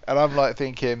 And I'm like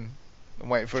thinking, I'm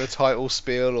waiting for the title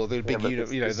spiel or the big,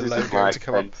 the logo to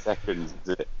come up. Seconds, is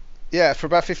it? Yeah, for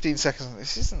about 15 seconds.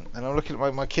 This isn't. And I'm looking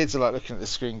at my kids are like looking at the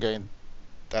screen, going,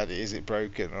 "Daddy, is it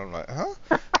broken?" And I'm like, "Huh?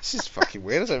 This is fucking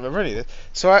weird. I don't remember any of this."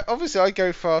 So I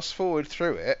go fast forward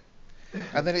through it,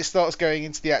 and then it starts going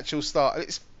into the actual start. And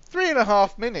it's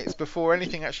 3.5 minutes before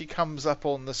anything actually comes up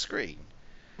on the screen.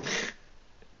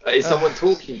 Is someone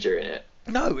talking during it?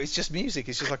 No, it's just music.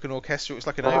 It's just like an orchestral. It's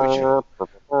like an overture.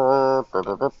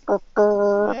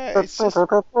 Yeah, it's just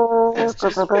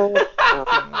weird,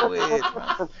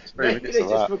 man. Maybe they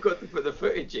just forgot to put the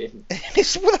footage in.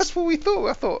 Well, that's what we thought.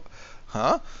 I thought,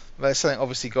 huh? There's something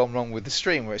obviously gone wrong with the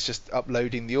stream where it's just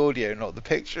uploading the audio, not the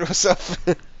picture or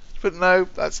something. But no,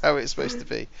 that's how it's supposed to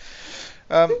be.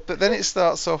 But then it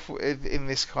starts off in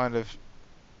this kind of.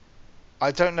 I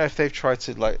don't know if they've tried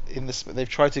to they've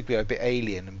tried to be a bit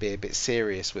alien and be a bit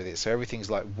serious with it. So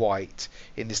everything's like white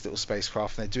in this little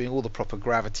spacecraft, and they're doing all the proper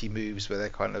gravity moves where they're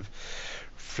kind of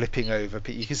flipping over.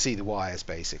 You can see the wires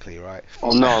basically, right?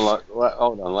 Oh no!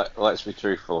 Hold on. Let's be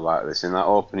truthful about this. In that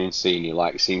opening scene,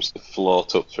 he seems to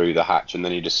float up through the hatch, and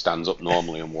then he just stands up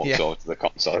normally and walks over to the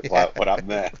console. It's like, what happened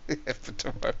there? Yeah, but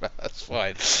don't worry about that, that's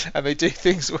fine. And they do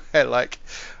things where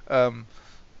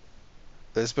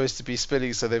they're supposed to be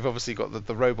spinning, so they've obviously got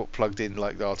the robot plugged in,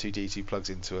 like the R2-D2 plugs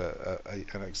into an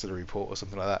auxiliary port or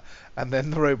something like that, and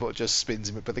then the robot just spins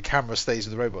him, but the camera stays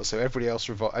with the robot, so everybody else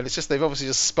and it's just they've obviously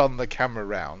just spun the camera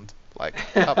round like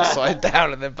upside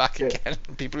down and then back again.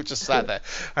 And people are just sat there,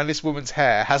 and this woman's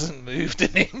hair hasn't moved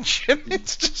an inch, and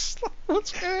it's just like,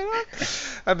 What's going on?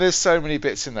 And there's so many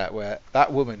bits in that where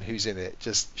that woman who's in it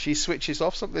she switches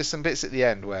off. There's some bits at the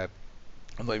end where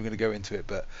I'm not even going to go into it,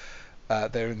 but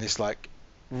they're in this like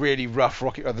really rough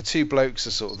rocket. The two blokes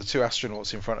are sort of the two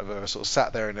astronauts in front of her are sort of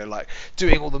sat there and they're like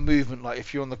doing all the movement like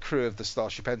if you're on the crew of the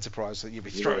Starship Enterprise, that you'd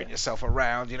be throwing yourself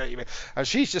around, and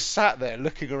she's just sat there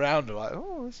looking around her like,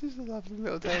 oh, this is a lovely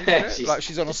little day. Like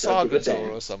she's on a saga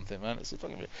tour or something, man. It's a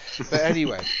fucking. But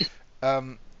anyway,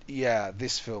 yeah,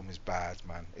 this film is bad,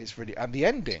 man. It's really, and the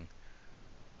ending.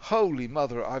 Holy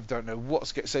mother, I don't know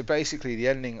what's so basically the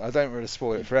ending. I don't really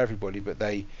spoil it for everybody, but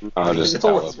they I just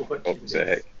don't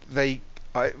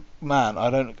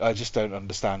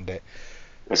understand it.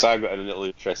 So I've got a little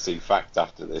interesting fact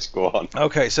after this. Go on.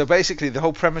 Okay, so basically the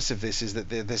whole premise of this is that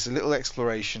there's a little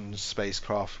exploration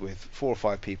spacecraft with 4 or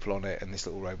 5 people on it and this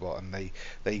little robot, and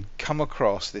they come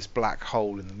across this black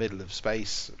hole in the middle of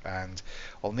space, and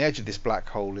on the edge of this black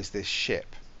hole is this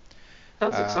ship.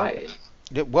 Sounds exciting.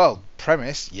 Well,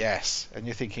 premise, yes, and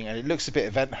you're thinking, and it looks a bit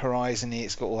Event Horizon-y.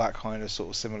 It's got all that kind of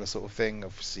sort of similar sort of thing,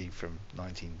 obviously from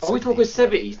 1970s. Are we talking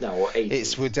 70s now or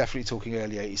 80s? We're definitely talking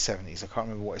early 80s, 70s. I can't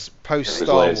remember what it's post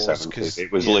Star Wars, because it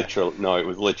was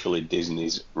literally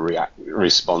Disney's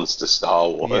response to Star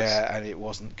Wars. Yeah, and it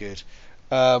wasn't good.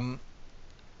 And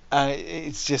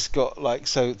it's just got like,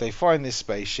 so they find this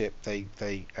spaceship. They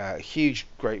huge,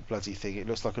 great bloody thing. It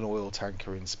looks like an oil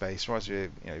tanker in space. Reminds me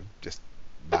of, just.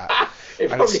 That. It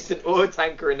probably is an oil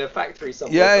tanker in a factory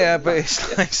somewhere. Yeah, but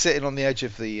it's like sitting on the edge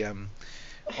of the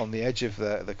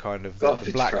the kind of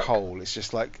the black hole. It's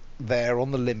just like there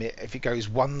on the limit. If it goes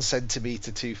 1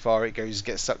 centimeter too far, it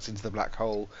gets sucked into the black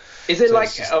hole. Is it so like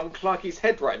Clarky's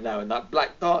head right now in that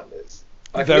black darkness?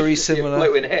 Like very similar.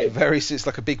 Floating head. It's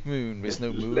like a big moon. There's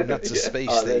no moon. That's a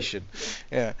space station.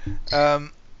 Yeah.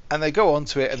 And they go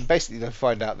onto it, and basically they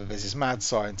find out that there's this mad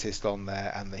scientist on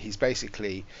there, and that he's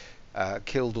basically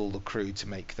killed all the crew to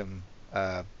make them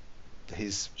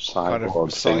his kind of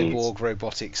cyborg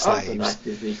robotic slaves. Oh, that's a nice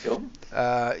Disney film.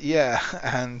 Yeah,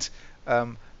 and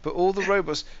but all the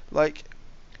robots, like,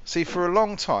 see, for a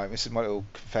long time, this is my little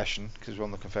confession because we're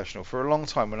on the confessional. For a long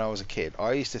time, when I was a kid,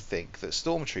 I used to think that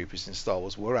stormtroopers in Star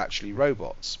Wars were actually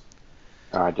robots.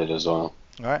 I did as well.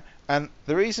 Right, and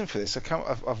the reason for this,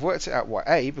 I've worked it out.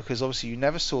 Why? Because obviously you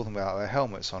never saw them without their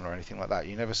helmets on or anything like that.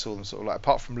 You never saw them sort of like,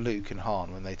 apart from Luke and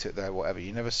Han when they took their whatever,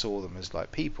 you never saw them as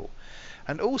like people.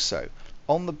 And also,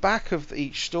 on the back of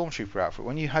each stormtrooper outfit,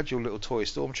 when you had your little toy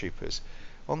stormtroopers,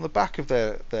 on the back of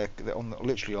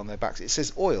literally on their backs, it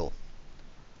says oil.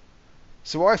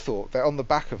 So I thought that on the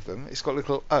back of them, it's got a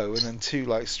little O and then 2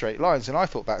 like straight lines, and I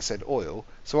thought that said oil.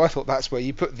 So I thought that's where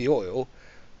you put the oil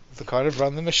to kind of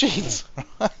run the machines.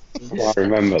 Well, I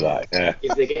remember that, yeah.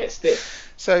 If they get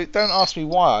stiff. So don't ask me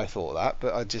why I thought that,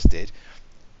 but I just did.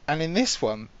 And in this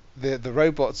one, the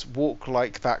robots walk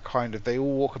like that kind of, they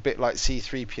all walk a bit like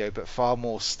C-3PO, but far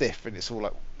more stiff, and it's all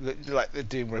like they're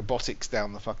doing robotics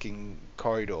down the fucking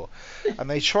corridor. And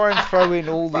they try and throw in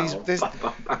all these... There's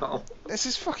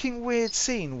this fucking weird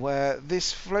scene where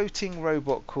this floating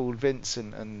robot called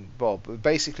Vincent and Bob,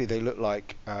 basically they look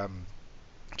like...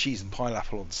 cheese and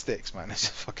pineapple on sticks, man. It's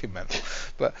fucking mental.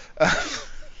 But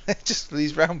they're just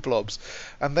these round blobs,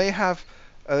 and they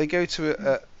go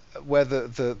to where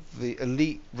the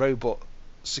elite robot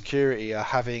security are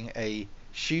having a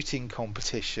shooting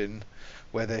competition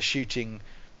where they're shooting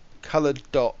coloured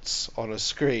dots on a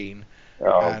screen.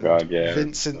 Oh god, yeah.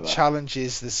 Vincent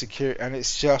challenges the security, and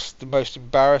it's just the most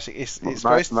embarrassing.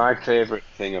 It's my favourite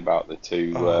thing about the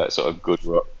two sort of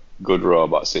good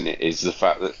robots in it is the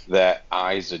fact that their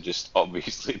eyes are just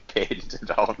obviously painted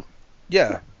on.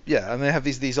 Yeah, and they have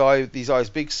these eyes,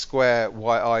 big square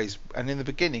white eyes, and in the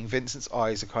beginning Vincent's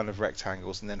eyes are kind of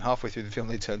rectangles, and then halfway through the film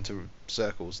they turn to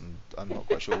circles, and I'm not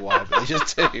quite sure why, but they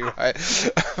just do, right?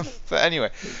 But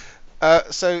anyway,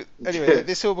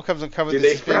 this all becomes uncovered. Do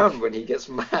they frown when he gets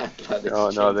mad? Like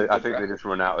I think they just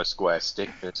run out of square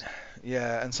stickers.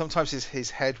 Yeah, and sometimes his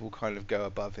head will kind of go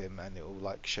above him, and it will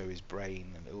like show his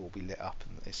brain, and it will be lit up,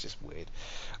 and it's just weird.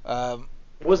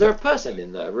 Was there a person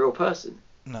in there, a real person?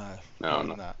 No,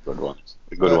 not that. Good ones.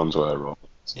 The good ones were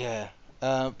robots. Yeah.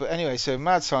 But anyway, so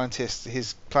mad scientist,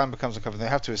 his plan becomes uncovered. They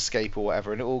have to escape or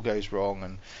whatever, and it all goes wrong.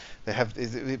 And they have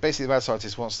basically the mad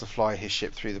scientist wants to fly his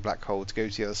ship through the black hole to go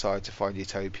to the other side to find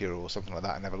utopia or something like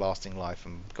that, and everlasting life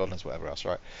and God knows whatever else,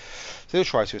 right? So they'll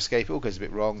try to escape. It all goes a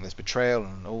bit wrong. There's betrayal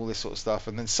and all this sort of stuff,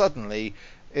 and then suddenly,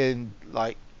 it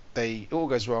all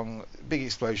goes wrong. Big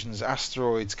explosions,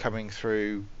 asteroids coming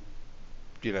through.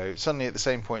 Suddenly at the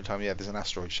same point in time, there's an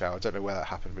asteroid shower. I don't know where that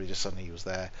happened, but it just suddenly was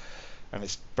there. And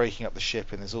it's breaking up the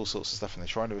ship, and there's all sorts of stuff, and they're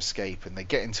trying to escape, and they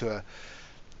get into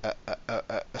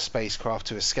a spacecraft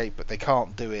to escape, but they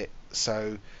can't do it,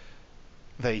 so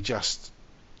they just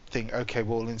think, okay,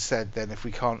 well, instead, then if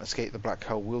we can't escape the black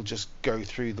hole, we'll just go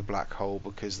through the black hole,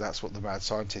 because that's what the mad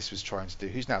scientist was trying to do,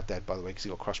 who's now dead, by the way, because he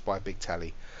got crushed by a big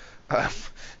telly. Um,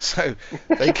 so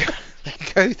they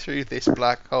go through this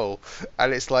black hole,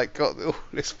 and it's like got all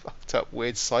this fucked up,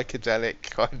 weird psychedelic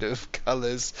kind of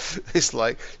colours. It's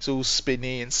like it's all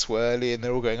spinny and swirly, and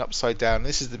they're all going upside down. And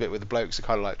this is the bit where the blokes are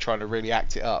kind of like trying to really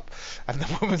act it up, and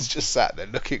the woman's just sat there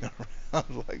looking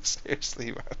around like, seriously,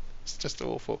 man, it's just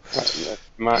awful.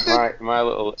 My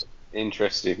little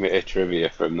interesting bit of trivia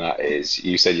from that is,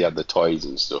 you said you had the toys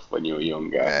and stuff when you were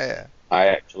younger. Yeah. I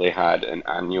actually had an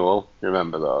annual.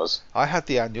 Remember those? I had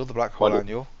the annual, the black hole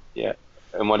annual. Yeah,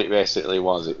 and what it basically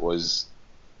was, it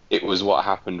was what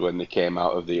happened when they came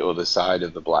out of the other side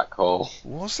of the black hole.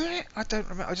 Was it? I don't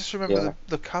remember. I just remember Yeah.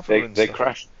 the cover and They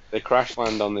stuff. crash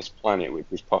land on this planet, which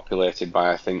was populated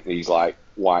by, I think, these like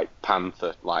White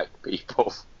Panther like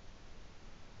people.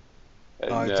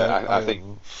 And I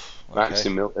think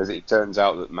okay. as it turns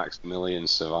out that Maximilian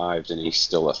survived, and he's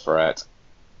still a threat.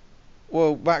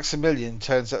 Well, Maximilian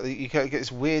turns out that you get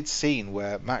this weird scene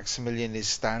where Maximilian is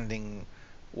standing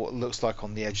what looks like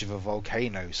on the edge of a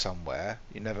volcano somewhere.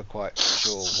 You're never quite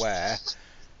sure where.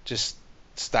 Just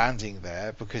standing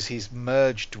there because he's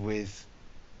merged with.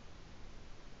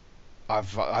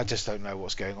 I just don't know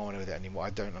what's going on with it anymore.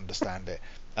 I don't understand it.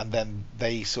 And then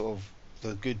they sort of,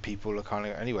 the good people are kind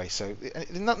of, anyway. So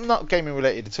not gaming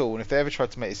related at all. And if they ever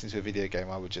tried to make this into a video game,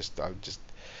 I would just.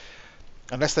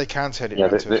 Unless they can turn it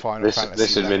around to a Final Fantasy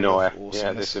this would be level no of yeah,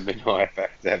 awesomeness. this would be no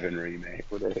FF7 remake,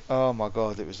 would it? Oh my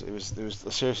god, it was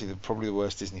seriously probably the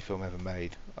worst Disney film ever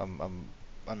made.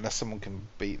 Unless someone can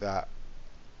beat that,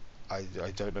 I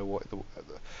don't know what.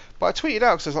 But I tweeted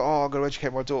out because I was like, oh, I'm gonna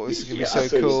educate my daughter. This is gonna be so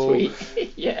cool.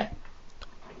 Yeah.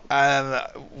 And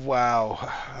wow,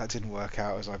 that didn't work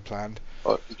out as I planned.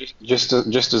 But just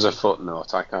as a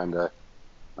footnote, I kind of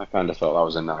thought that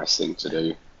was a nice thing to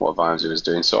do, what Vimesy was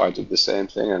doing, so I did the same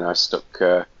thing, and I stuck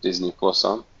Disney Plus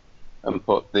on and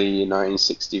put the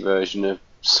 1960 version of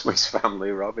Swiss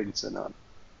Family Robinson on.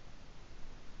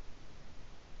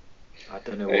 I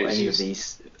don't know what any of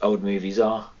these old movies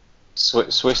are.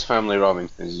 Swiss Family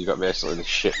Robinson, you got basically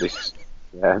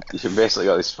you basically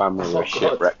got this family who are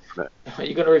shipwrecked. Are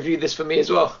you going to review this for me as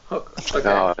well? Okay.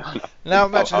 No. Now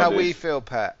imagine I'll how do we it. feel,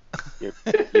 Pat, You-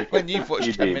 when you've watched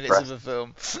you'd 10 be minutes of impressed. a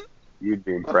film. You'd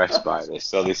be impressed by this.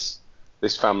 So this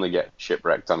family get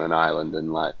shipwrecked on an island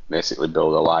and like basically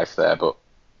build a life there. But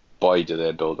boy, do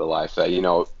they build a life there.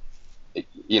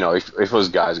 If us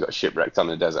guys got shipwrecked on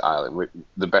a desert island,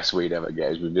 the best we'd ever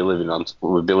get is we'd be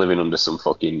living under some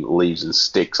fucking leaves and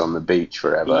sticks on the beach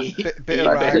forever. Bit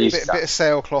of rag, bit of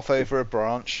sailcloth over a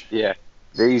branch. Yeah,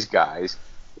 these guys,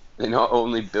 they not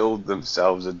only build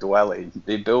themselves a dwelling,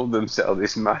 they build themselves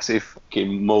this massive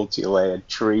fucking multi-layered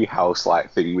tree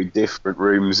house-like thing with different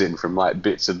rooms in from like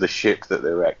bits of the ship that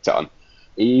they wrecked on.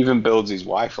 He even builds his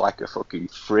wife like a fucking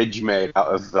fridge made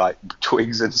out of like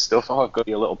twigs and stuff. Oh, I've got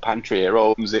your little pantry here,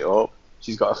 opens it up.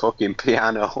 She's got a fucking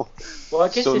piano. Well, I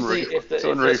guess if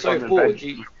they're so bored,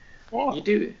 you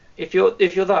do. If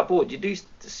you're that bored, you do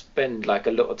spend like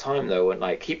a lot of time though, and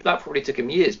like that probably took him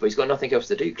years, but he's got nothing else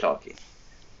to do, Clarky.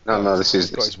 No,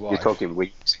 you're wife. talking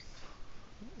weeks.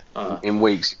 In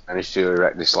weeks, he managed to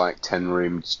erect this like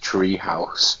 10-roomed tree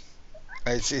house.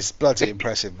 It's bloody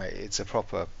impressive, mate. It's a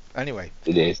proper. Anyway,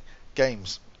 It is.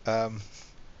 games.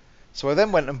 So I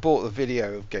then went and bought the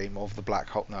video game of the Black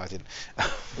Hole. No, I didn't.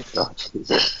 Oh,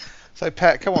 Jesus. So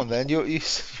Pat, come on then. You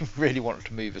really wanted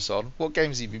to move us on. What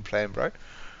games have you been playing, bro?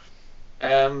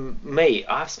 Mate,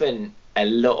 I've spent a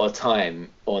lot of time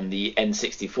on the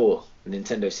N64,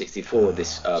 Nintendo 64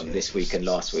 this week and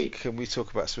last week. Can we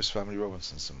talk about Swiss Family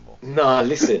Robinson some more? Nah,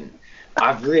 listen,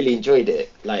 I've really enjoyed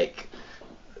it. Like,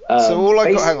 so all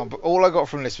I got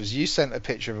from this was you sent a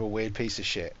picture of a weird piece of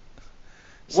shit.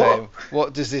 So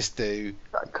what does this do?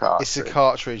 It's a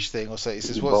cartridge thing, or so it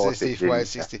says, what's this do for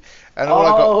N60? And the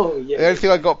only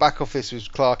thing I got back off this was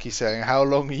Clarky saying, how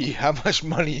much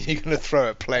money are you going to throw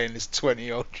at playing this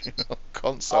 20-year-old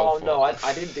console? No,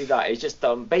 I didn't do that. It's just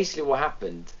basically what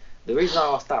happened. The reason I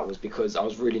asked that was because I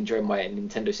was really enjoying my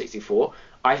Nintendo 64.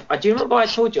 I do remember I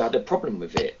told you I had a problem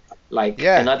with it. Like,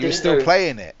 yeah, and I you were still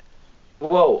playing it.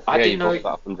 Well, I didn't know. You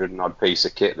bought that 100 and odd piece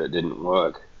of kit that didn't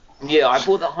work. Yeah, I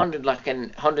bought that 100, like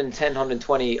 110,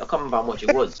 120. I can't remember how much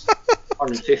it was.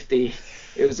 150.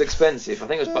 It was expensive. I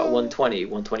think it was about 120,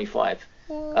 125.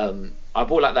 I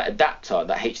bought like that adapter,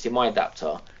 that HDMI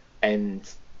adapter, and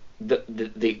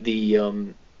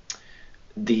the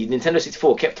the Nintendo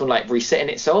 64 kept on like resetting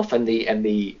itself, and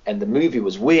the movie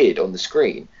was weird on the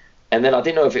screen. And then I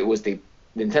didn't know if it was the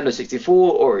Nintendo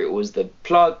 64 or it was the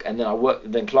plug. And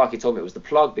then Clarky told me it was the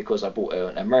plug because I bought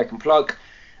an American plug.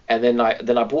 And then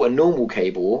I bought a normal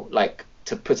cable, like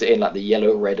to put it in like the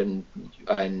yellow, red,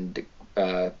 and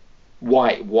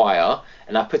white wire,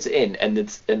 and I put it in, and the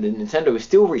Nintendo was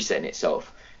still resetting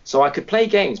itself. So I could play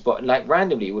games, but like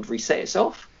randomly it would reset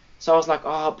itself. So I was like,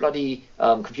 bloody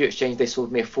Computer Exchange, they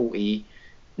sold me a faulty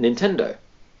Nintendo.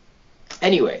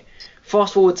 Anyway,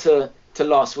 fast forward to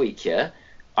last week, yeah.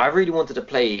 I really wanted to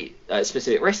play a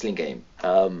specific wrestling game.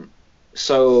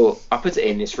 So I put it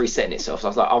in, it's resetting itself. So I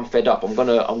was like, I'm fed up. I'm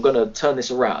gonna turn this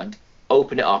around,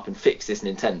 open it up, and fix this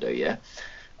Nintendo. Yeah,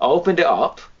 I opened it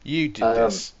up. You did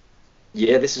this.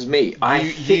 Yeah, this is me.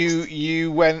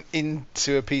 You went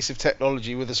into a piece of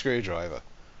technology with a screwdriver.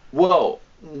 Well,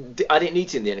 I didn't need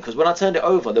to in the end because when I turned it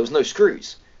over, there was no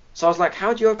screws. So I was like,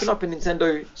 how do you open up a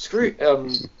Nintendo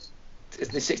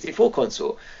the 64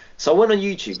 console? So I went on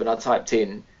YouTube and I typed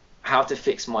in how to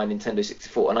fix my Nintendo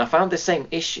 64, and I found the same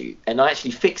issue, and I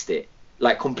actually fixed it,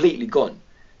 like completely gone.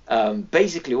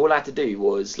 Basically, all I had to do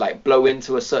was like blow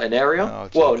into a certain area. Oh,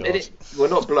 well,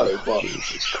 not blow, but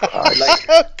like,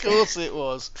 of course it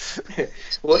was.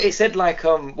 Well, it said like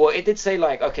it did say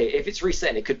like, okay, if it's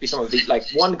resetting, it could be some of these. Like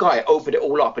one guy opened it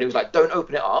all up, and he was like, don't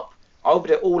open it up. I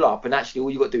opened it all up, and actually all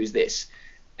you got to do is this.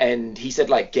 And he said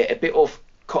like, get a bit of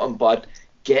cotton bud,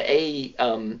 get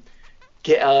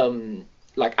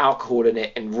like alcohol in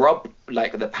it, and rub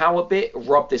like the power bit,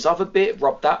 rub this other bit,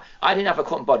 rub that. I didn't have a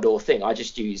cotton bud or thing. I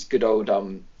just used good old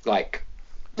like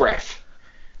breath.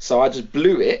 So I just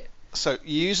blew it. So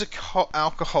you use a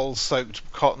alcohol-soaked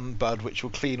cotton bud, which will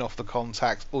clean off the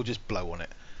contact, or just blow on it.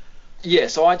 Yeah,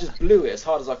 so I just blew it as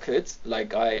hard as I could.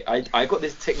 Like I got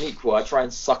this technique where I try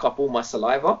and suck up all my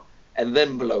saliva and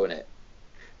then blow on it.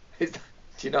 Do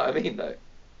you know what I mean though?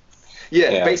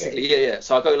 Yeah, basically, yeah.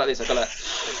 So I go like this. I go like.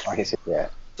 I guess yeah.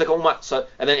 It's like all my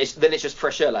and then it's just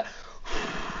fresh air like.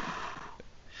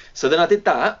 So then I did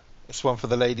that. This one for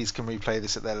the ladies can replay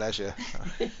this at their leisure.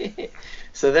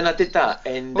 So then I did that,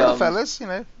 and well, fellas,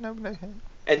 no.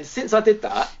 And since I did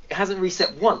that, it hasn't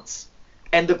reset once,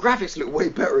 and the graphics look way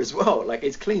better as well. Like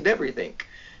it's cleaned everything.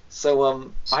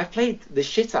 So I played the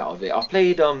shit out of it. I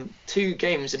played 2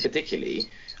 games in particularly.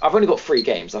 I've only got 3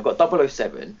 games. I've got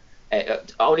 007.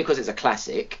 Only because it's a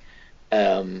classic,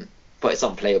 but it's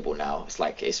unplayable now.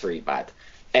 It's really bad.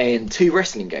 And 2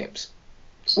 wrestling games,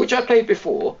 which I played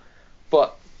before,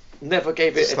 but never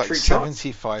gave it a true chance.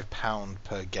 It's like £75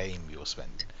 per game you're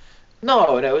spending.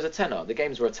 No, it was a tenner. The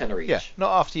games were a tenner each. Yeah,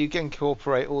 not after you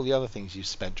incorporate all the other things you've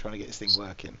spent trying to get this thing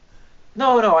working.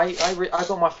 No, I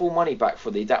got my full money back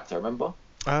for the adapter. Remember? Oh,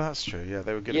 that's true. Yeah,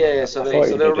 they were good. Yeah, so they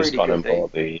were really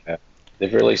good.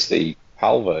 They've released the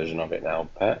PAL version of it now,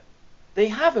 Pet. They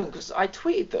haven't, because I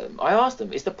tweeted them. I asked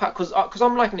them, is the pack, because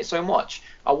I'm liking it so much,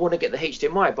 I want to get the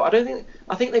HDMI, but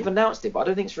I think they've announced it, but I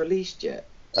don't think it's released yet.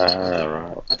 Right.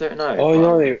 I don't know. Oh,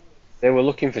 no, they were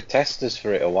looking for testers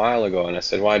for it a while ago, and I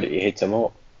said, why didn't you hit them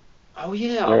up? Oh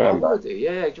yeah, I will do.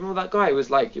 Yeah, do you remember that guy who was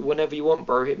like, whenever you want,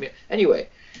 bro, hit me. Anyway,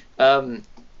 I've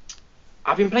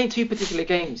been playing 2 particular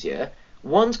games. Yeah,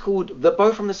 one's called. They're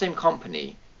both from the same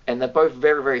company, and they're both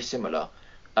very, very similar.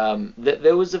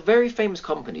 There was a very famous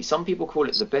company. Some people call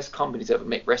it the best company to ever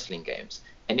make wrestling games,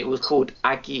 and it was called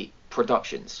Aggie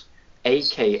Productions,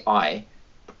 AKI,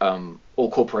 or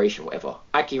corporation, whatever.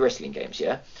 Aggie Wrestling Games.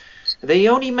 Yeah, they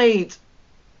made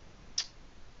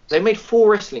 4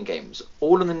 wrestling games,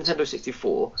 all on the Nintendo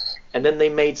 64, and then they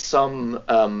made some.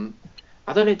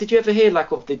 I don't know. Did you ever hear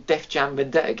like of the Def Jam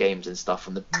Vendetta games and stuff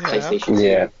from the PlayStation 2?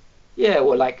 Yeah. Yeah,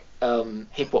 well, like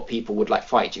hip hop people would like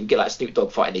fight you. Get like Snoop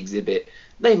Dogg fighting Exhibit.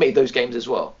 They made those games as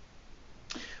well.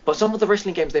 But some of the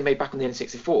wrestling games they made back on the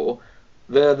N64,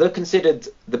 they're considered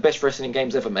the best wrestling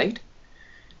games ever made,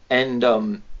 and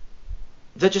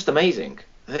they're just amazing.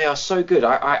 They are so good.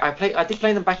 I did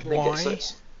play them back in the day.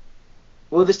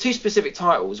 Well, there's 2 specific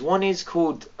titles. One is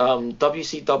called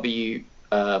WCW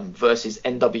versus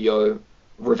NWO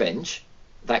Revenge.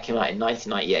 That came out in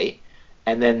 1998.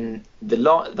 And then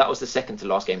that was the second to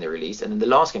last game they released. And then the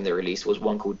last game they released was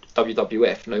one called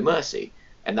WWF No Mercy.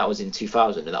 And that was in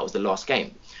 2000, and that was the last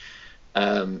game.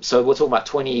 So we're talking about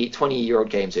 20-year-old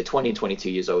games, so 20 and 22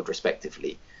 years old,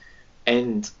 respectively.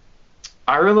 And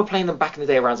I remember playing them back in the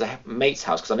day around a mate's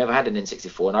house, because I never had an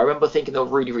N64. And I remember thinking they were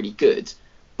really, really good.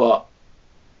 But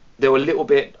they were a little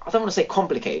bit, I don't want to say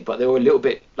complicated, but they were a little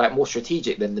bit like more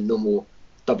strategic than the normal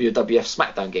WWF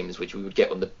SmackDown games, which we would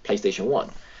get on the PlayStation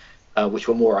 1, which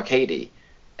were more arcadey.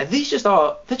 And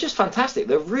they're just fantastic.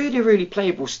 They're really, really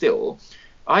playable still.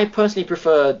 I personally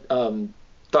prefer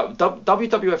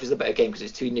WWF is a better game because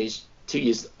it's 2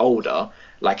 years older.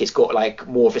 Like it's got like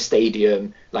more of a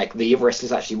stadium. Like the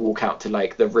wrestlers actually walk out to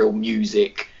like the real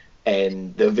music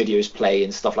and the videos play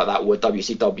and stuff like that. Where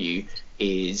WCW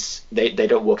is they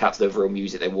don't walk out to the real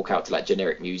music. They walk out to like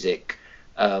generic music.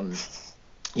 There's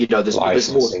more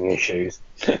licensing issues.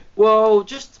 Well,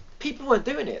 just people weren't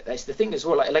doing it. That's the thing as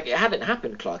well. Like it hadn't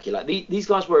happened, Clarky. Like these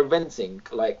guys were inventing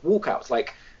like walkouts.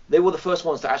 Like they were the first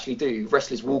ones to actually do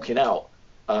wrestlers walking out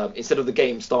instead of the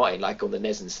game starting like on the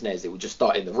NES and SNES. It would just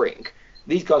start in the ring.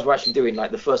 These guys were actually doing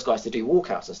like the first guys to do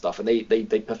walkouts and stuff, and they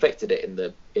perfected it in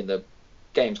the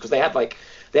games because they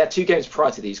had 2 games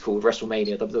prior to these called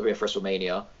WrestleMania, WWF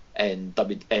WrestleMania, and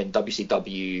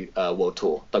WCW World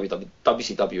Tour,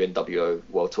 WCW NWO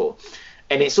World Tour,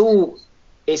 and it's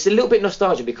a little bit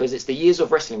nostalgic because it's the years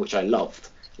of wrestling which I loved.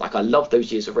 Like I loved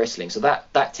those years of wrestling, so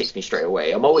that ticks me straight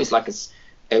away. I'm always like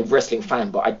a wrestling fan,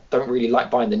 but I don't really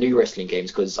like buying the new wrestling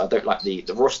games because I don't like the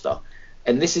roster.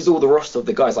 And this is all the roster of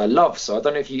the guys I love. So I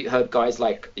don't know if you heard guys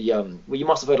like you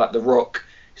must have heard like The Rock,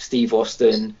 Steve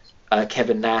Austin,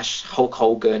 Kevin Nash, Hulk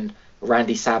Hogan,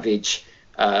 Randy Savage,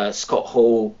 Scott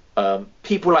Hall,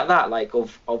 people like that, like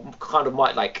of kind of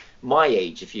my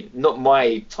age, not my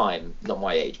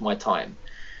age, my time.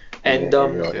 And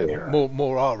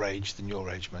more our age than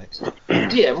your age, mate.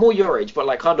 Yeah, more your age, but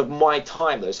like kind of my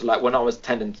time though. So like when I was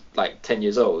 10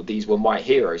 years old, these were my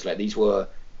heroes. Like these were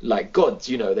like gods,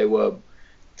 they were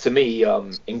to me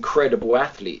incredible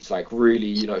athletes, like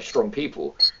really strong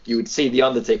people. You would see the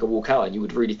Undertaker walk out and you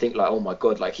would really think like, oh my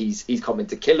god, like he's coming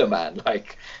to kill a man.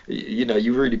 Like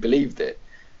you really believed it.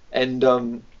 And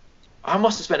I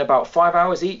must have spent about 5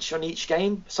 hours each on each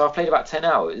game, so I played about 10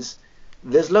 hours.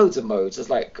 There's loads of modes. There's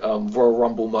like Royal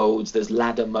Rumble modes, there's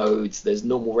ladder modes, there's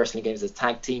normal wrestling games, there's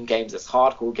tag team games, there's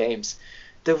hardcore games.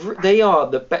 They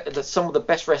are some of the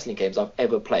best wrestling games I've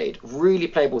ever played. Really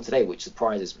playable today, which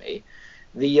surprises me.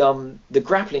 The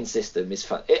grappling system is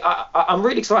fun. I'm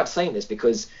really excited saying this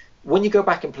because when you go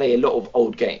back and play a lot of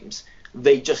old games,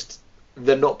 they're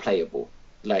not playable.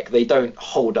 Like they don't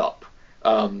hold up.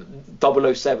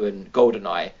 007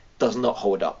 GoldenEye does not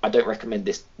hold up. I don't recommend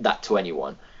that to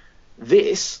anyone.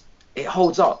 It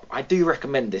holds up. I do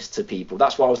recommend this to people.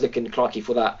 That's why I was looking, Clarky,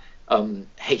 for that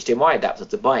HDMI adapter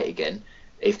to buy it again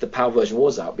if the PAL version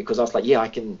was out, because I was like, yeah, I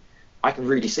can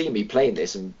really see me playing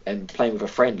this and playing with a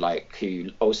friend like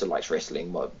who also likes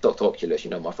wrestling, Dr. Oculus,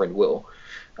 my friend Will.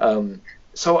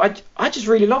 So I just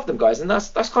really love them guys, and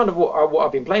that's kind of what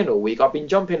I've been playing all week. I've been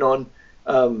jumping on.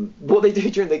 What they do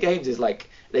during the games is like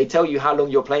they tell you how long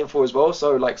you're playing for as well.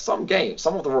 So like some of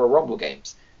the Royal Rumble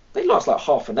games, they last like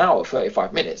half an hour,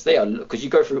 35 minutes. They are, because you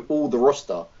go through all the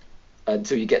roster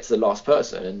until you get to the last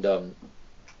person, and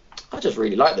I just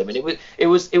really like them. And it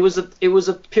was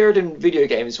a period in video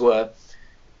games where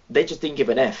they just didn't give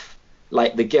an F.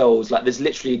 Like the girls, like there's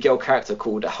literally a girl character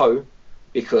called Ho,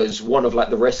 because one of like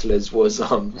the wrestlers was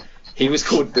he was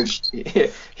called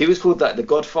like the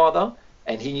Godfather.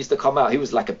 And he used to come out. He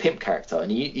was like a pimp character, and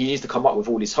he used to come up with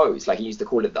all his hoes. Like he used to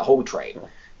call it the whole train.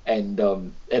 And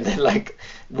then like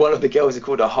one of the girls is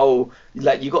called a hoe.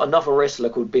 Like you got another wrestler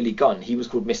called Billy Gunn. He was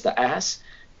called Mr. Ass,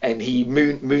 and he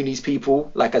moonies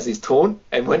people like as his taunt.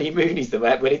 And when he moonies them,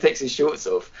 when he takes his shorts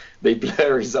off, they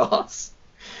blur his ass.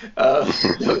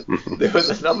 There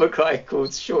was another guy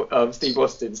called Steve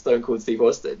Austin, Stone Cold Steve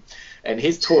Austin, and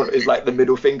his taunt is like the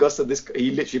middle finger. So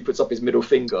he literally puts up his middle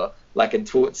finger like and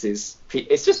taunts his feet.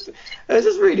 It's just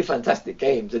really fantastic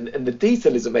games, and the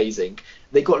detail is amazing.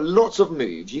 They got lots of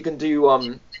moves. You can do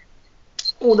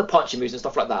all the punching moves and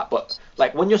stuff like that. But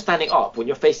like when you're standing up, when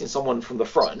you're facing someone from the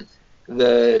front,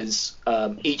 there's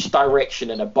each direction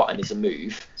and a button is a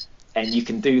move. And you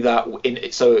can do that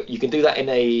in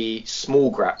a small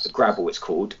grapple, it's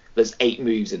called. There's 8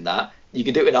 moves in that. You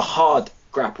can do it in a hard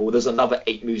grapple. There's another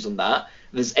 8 moves on that.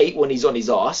 There's 8 when he's on his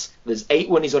ass. There's 8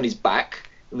 when he's on his back.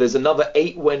 There's another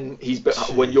 8 when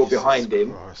when you're behind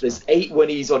him. There's 8 when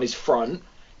he's on his front.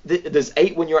 There's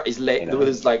 8 when you're at his leg.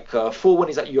 There's like 4 when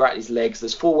you're at his legs.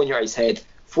 There's 4 when you're at his head.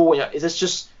 4 when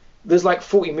there's like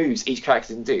 40 moves each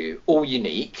character can do, all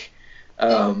unique.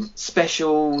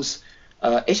 Specials.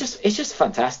 It's just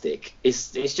fantastic.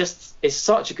 It's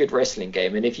such a good wrestling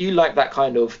game, and if you like that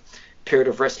kind of period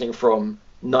of wrestling from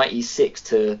 '96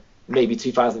 to maybe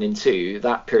 2002,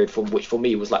 that period which for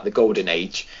me was like the golden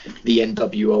age, the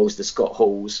NWOs, the Scott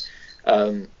Halls,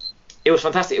 it was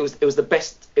fantastic. It was the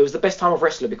best time of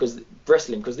wrestling because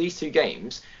these 2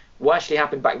 games, what actually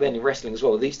happened back then in wrestling as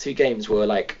well. These 2 games were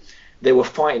like they were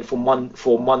fighting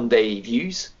for Monday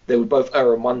views. They would both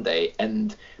air on Monday,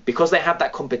 and because they had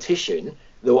that competition,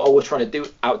 they were always trying to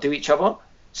outdo each other.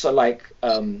 So like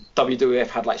WWF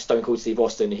had like Stone Cold Steve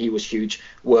Austin, he was huge.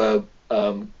 Were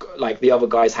like the other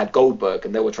guys had Goldberg,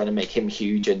 and they were trying to make him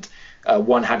huge. And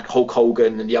one had Hulk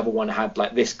Hogan, and the other one had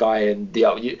like this guy, and the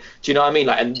other. Do you know what I mean?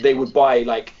 Like, and they would buy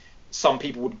like some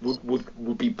people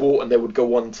would be bought, and they would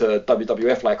go on to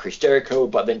WWF like Chris Jericho,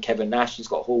 but then Kevin Nash and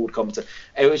Scott Hall would come to.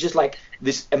 And it was just like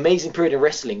this amazing period in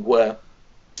wrestling where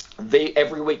they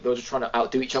every week they were just trying to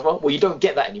outdo each other. Well, you don't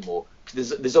get that anymore.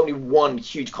 There's only one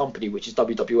huge company, which is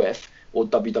WWF or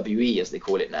WWE as they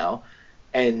call it now,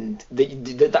 and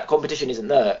that competition isn't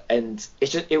there. And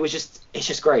it's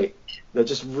just great. They're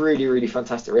just really, really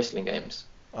fantastic wrestling games.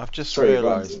 I've just Sorry,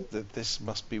 realised Ryan. that this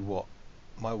must be what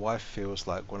my wife feels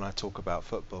like when I talk about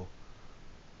football.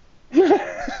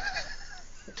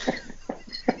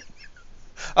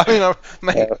 I mean,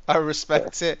 mate, I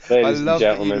respect it. I Ladies and love that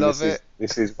you gentlemen, love it.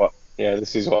 this is what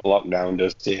lockdown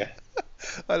does to you.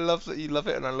 I love that you love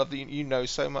it, and I love that you know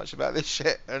so much about this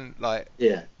shit. And like,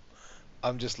 Yeah.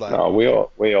 I'm just like, No, we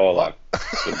all what? have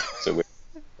subjects that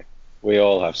we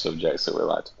all have subjects that we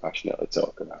like to passionately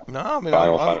talk about. No, I mean,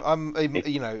 Final I'm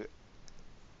you know,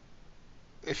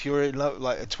 if you're in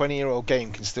like a 20-year-old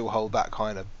game can still hold that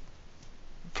kind of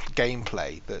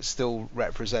gameplay that still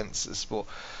represents the sport.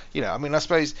 You know, I mean, I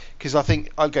suppose because I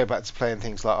think I'd go back to playing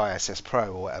things like ISS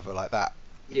Pro or whatever like that.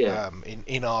 Yeah.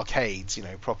 In arcades, you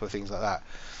know, proper things like that.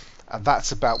 And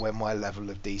that's about where my level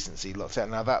of decency looks at.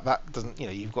 Now that doesn't, you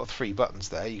know, you've got 3 buttons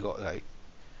there. You've got like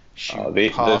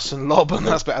shoot, pass, and lob, and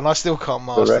that's better. And I still can't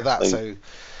master that. So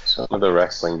some of the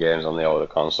wrestling games on the older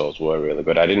consoles were really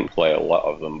good. I didn't play a lot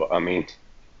of them, but I mean,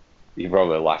 you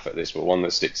probably laugh at this, but one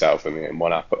that sticks out for me, and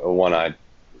I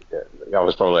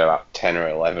was probably about 10 or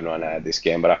 11 when I had this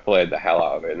game, but I played the hell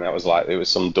out of it, and that was like it was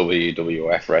some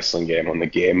WWF wrestling game on the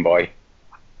Game Boy.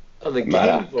 Oh, the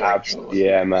Man, Game Boy.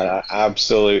 I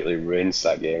absolutely rinsed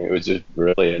that game. It was just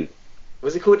brilliant.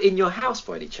 Was it called In Your House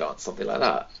by any chance? Something like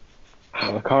that. I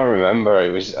can't remember.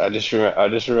 It was. I just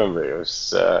remember it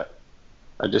was. I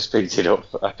just picked it up.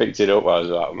 I picked it up while I was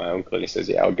out with my uncle, and he says,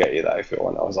 "Yeah, I'll get you that if you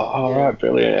want." I was like, "All right,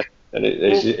 brilliant." And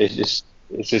it's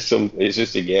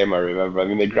just a game I remember. I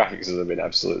mean, the graphics have been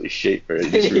absolutely shit, but I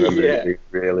just remember it being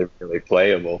really, really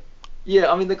playable.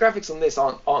 Yeah, I mean the graphics on this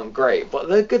aren't great, but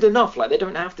they're good enough. Like they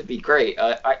don't have to be great.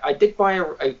 I did buy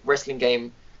a wrestling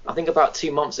game, I think about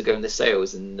 2 months ago in the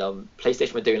sales, and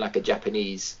PlayStation were doing like a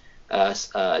Japanese,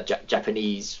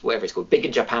 Japanese whatever it's called, Big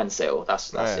in Japan sale.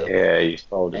 That's it. Yeah, you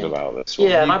told us about this one.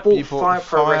 Yeah, and I bought Fire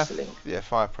Pro Wrestling. Yeah,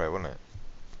 Fire Pro, wasn't it?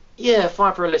 Yeah,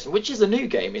 Fire Pro Wrestling, which is a new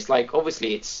game. It's like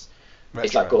obviously it's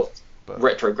like got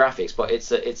retro graphics, but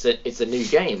it's a new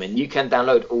game, and you can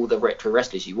download all the retro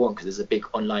wrestlers you want because there's a big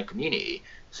online community.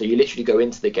 So you literally go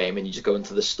into the game and you just go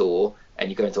into the store and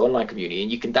you go into online community and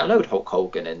you can download Hulk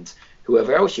Hogan and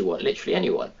whoever else you want, literally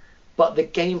anyone. But the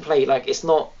gameplay, like it's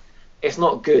not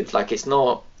good. Like it's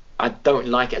not. I don't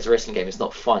like it as a wrestling game. It's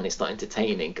not fun. It's not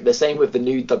entertaining. The same with the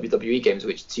new WWE games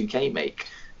which 2K make.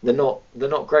 They're not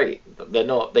great. They're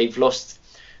not. They've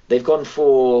gone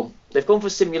for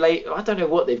simulate. I don't know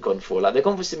what they've gone for. Like they've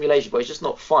gone for simulation, but it's just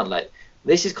not fun. Like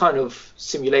this is kind of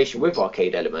simulation with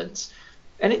arcade elements,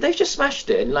 and they've just smashed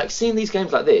it. And like seeing these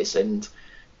games like this and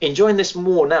enjoying this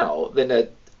more now than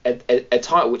a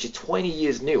title which is 20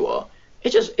 years newer.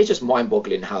 It's just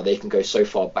mind-boggling how they can go so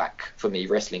far back for me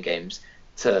wrestling games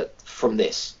from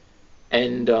this.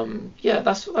 And yeah,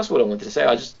 that's what I wanted to say.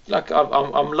 I just like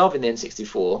I'm loving the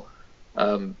N64.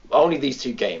 Only these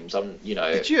 2 games.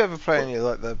 Did you ever play any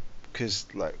like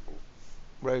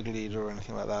Rogue Leader or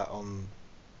anything like that on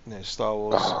Star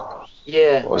Wars?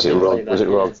 Yeah. Was it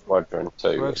Rogue Squadron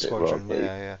 2? Rogue Squadron,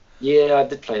 yeah. Yeah, I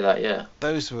did play that. Yeah.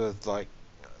 Those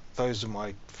are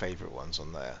my favourite ones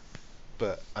on there.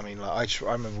 But I mean, like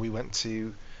I remember we went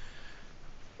to.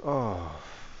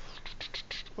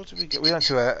 What did we get? We went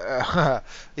to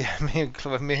me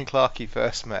and Clarky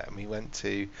first met, and we went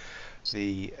to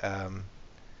the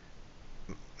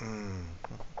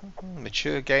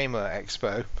Mature Gamer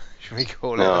Expo, should we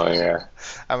call it? Oh yeah.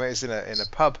 I mean, it's in a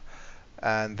pub,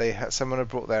 and someone had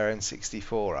brought their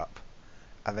N64 up,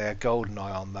 and they had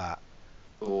GoldenEye on that.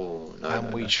 Oh no.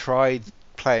 And we tried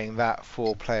playing that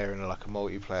 4-player in like a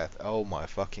multiplayer. Oh my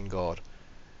fucking god,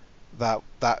 that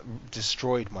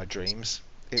destroyed my dreams.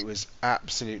 It was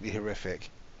absolutely horrific.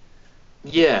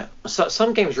 Yeah, so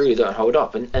some games really don't hold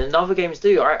up, and other games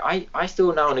do. I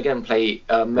still now and again play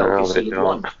Metal Gear Solid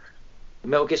 1.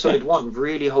 Metal Gear Solid 1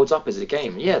 really holds up as a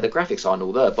game. Yeah, the graphics aren't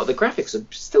all there, but the graphics are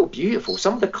still beautiful.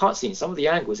 Some of the cutscenes, some of the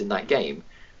angles in that game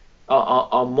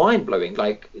are mind blowing.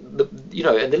 Like and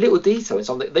the little detail in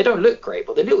some of they don't look great,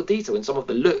 but the little detail in some of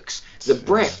the looks,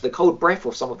 the cold breath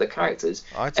of some of the characters.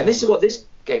 And this is what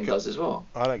game does as well.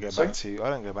 I don't go Sorry?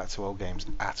 back to old games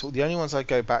at all. The only ones I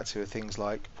go back to are things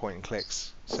like point and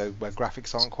clicks. So where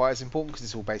graphics aren't quite as important because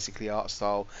it's all basically art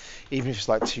style. Even if it's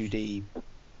like 2D,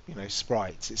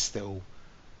 sprites, it's still,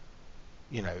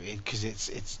 because it's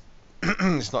it's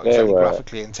not They exactly were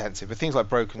graphically intensive. But things like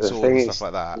Broken the Sword thing and is,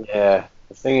 stuff like that. yeah.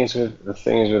 The thing is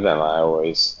with them,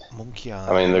 Monkey I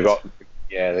mean, Island,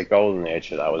 the golden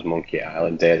age of that was Monkey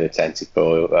Island, Day of the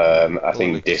Tentacle. I all the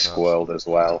think good stuff. Discworld as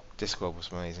well. Discworld was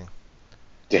amazing.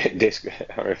 I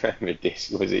remember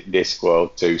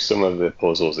Discworld too. Some of the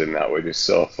puzzles in that were just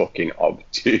so fucking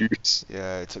obtuse.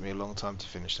 Yeah, it took me a long time to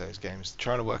finish those games.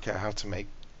 Trying to work out how to make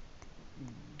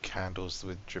candles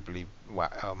with dribbly.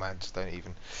 Oh man, just don't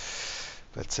even.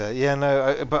 But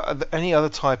but any other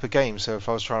type of game. So if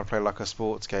I was trying to play like a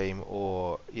sports game,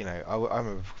 or I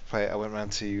remember I went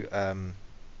around to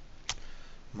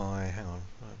my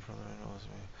brother-in-law's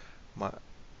my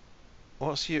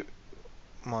what's you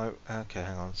my okay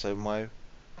hang on. So my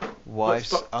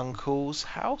wife's uncle's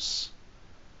house.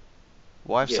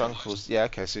 Wife's Yeah. uncle's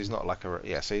okay. So he's not like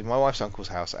So my wife's uncle's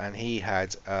house, and he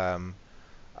had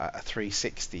a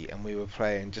 360, and we were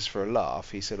playing just for a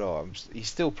laugh. He said, "Oh, he's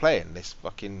still playing this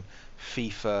fucking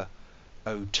FIFA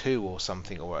 02 or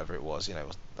something or whatever it was. It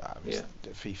was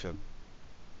FIFA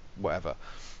whatever."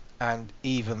 And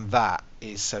even that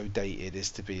is so dated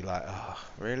as to be like, oh,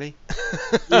 really?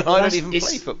 I don't even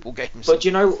play football games. But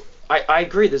I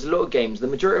agree. There's a lot of games. The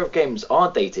majority of games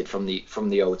are dated from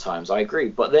the old times. I agree.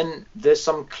 But then there's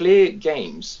some clear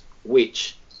games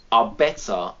which are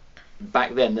better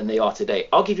back then than they are today.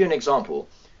 I'll give you an example.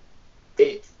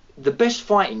 The best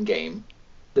fighting game,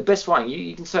 you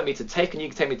can take me to Tekken, you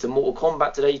can take me to Mortal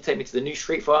Kombat today, you can take me to the new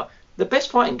Street Fighter. The best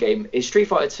fighting game is Street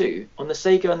Fighter 2 on the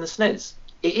Sega and the SNES.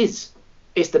 It is.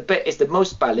 It's the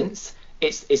most balanced.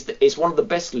 It's one of the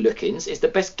best lookings. It's the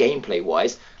best gameplay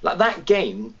wise. Like that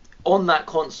game on that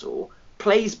console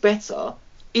plays better,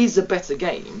 is a better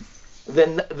game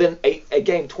than a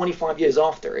game 25 years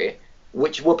after it,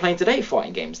 which we're playing today,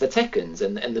 fighting games, the Tekkens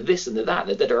and the this and the that,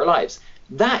 the Dead or Alives.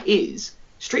 That is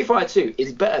Street Fighter 2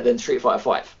 is better than Street Fighter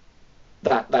 5.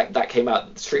 That came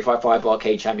out, Street Fighter 5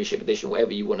 Arcade Championship Edition,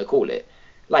 whatever you want to call it.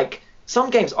 Like some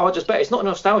games are just better. It's not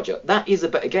nostalgia. That is a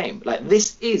better game. Like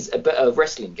this is a better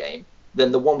wrestling game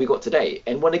than the one we got today.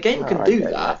 And when a game can do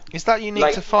that, is that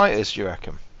unique to fighters? Do you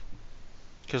reckon?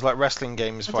 Because like wrestling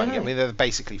games, fighting, I mean, they're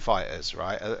basically fighters,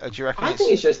 right? Do you reckon? I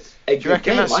think it's just a good do you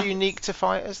reckon game. that's unique to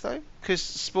fighters though? Because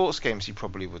sports games, you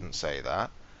probably wouldn't say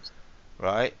that,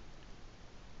 right?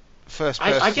 First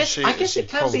person shooters, you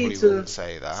probably wouldn't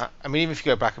say that. I mean, even if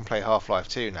you go back and play Half-Life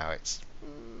 2 now, it's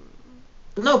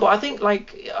no, but I think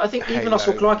even us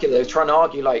or Clarky, they're trying to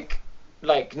argue not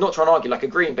trying to argue, like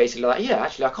agreeing basically like, yeah,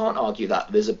 actually I can't argue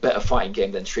that there's a better fighting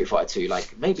game than Street Fighter 2.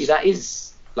 Like maybe that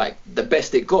is like the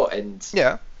best it got, and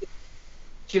yeah, do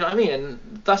you know what I mean?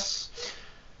 And that's,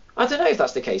 I don't know if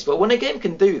that's the case, but when a game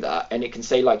can do that and it can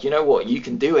say like, you know what, you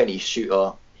can do any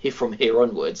shooter from here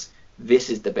onwards, this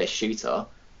is the best shooter,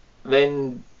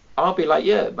 then I'll be like,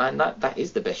 yeah, man, that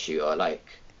is the best shooter. Like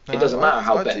it doesn't matter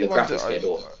how better the graphics get.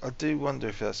 Or I do wonder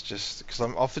if that's just because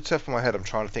I'm off the top of my head, I'm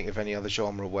trying to think of any other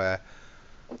genre where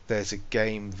there's a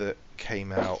game that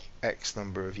came out X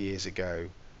number of years ago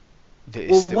that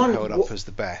is still held up as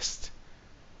the best.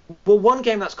 Well, one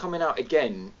game that's coming out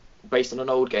again based on an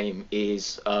old game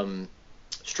is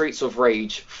Streets of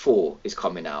Rage 4 is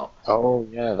coming out. Oh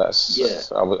yeah, I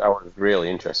was really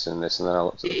interested in this, and then I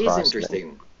looked at the price. It is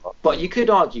interesting, but you could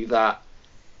argue that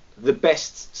the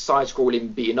best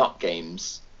side-scrolling beaten-up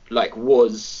games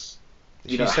was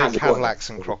you say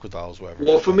Cadillacs and crocodiles, whatever.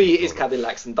 Well, for me, it is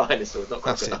Cadillacs and dinosaurs, not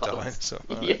crocodiles. That's it,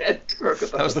 dinosaur. Yeah,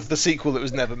 crocodiles. That was the sequel that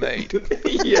was never made.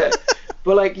 Yeah,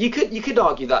 but like you could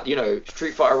argue that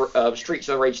Streets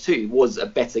of Rage 2 was a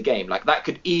better game. Like that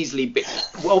could easily be.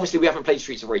 Well, obviously, we haven't played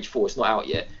Streets of Rage 4; it's not out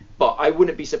yet. But I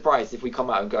wouldn't be surprised if we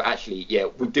come out and go, actually, yeah,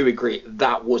 we do agree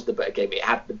that was the better game. It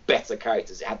had the better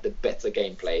characters, it had the better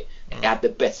gameplay, it had the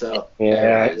better.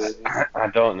 Yeah, I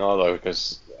don't know though,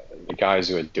 because the guys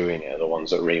who are doing it are the ones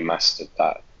that remastered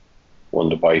that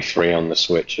Wonder Boy 3 on the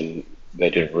Switch, and they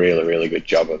did a really, really good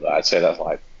job of that. I'd say that's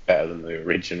like better than the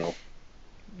original.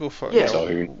 We'll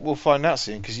find out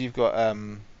soon, because you've got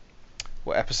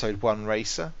Episode 1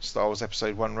 Racer, Star Wars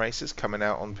Episode 1 Racers coming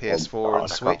out on PS4 and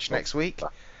Switch next week.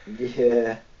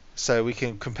 Yeah. So we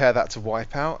can compare that to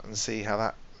Wipeout and see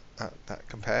how that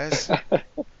compares.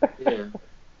 Yeah.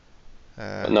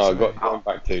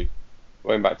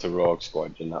 Going back to Rogue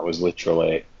Squadron, that was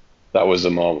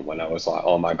the moment when I was like,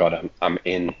 oh my god, I'm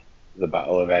in the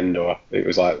Battle of Endor. It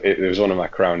was one of my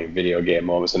crowning video game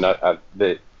moments, and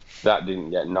that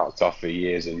didn't get knocked off for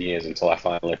years and years until I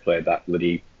finally played that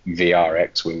bloody VR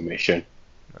X-Wing mission.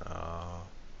 Oh,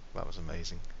 that was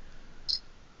amazing.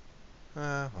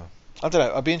 Well, I don't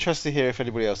know. I'd be interested to hear if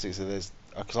anybody else thinks that there's,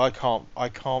 because I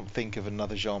can't think of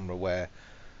another genre where,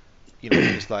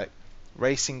 it's like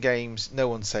racing games. No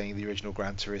one's saying the original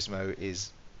Gran Turismo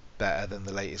is better than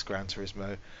the latest Gran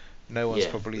Turismo. No one's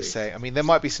probably saying. I mean, there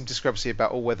might be some discrepancy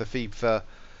about whether FIFA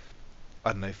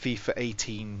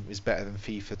 18 is better than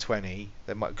FIFA 20.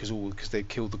 They might because they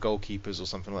killed the goalkeepers or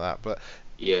something like that. But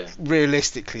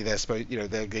realistically, they're supposed,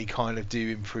 they kind of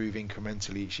do improve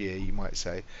incrementally each year. You might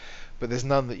say, but there's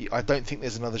none that I don't think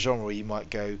there's another genre where you might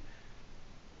go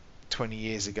 20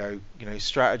 years ago.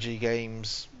 Strategy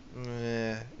games.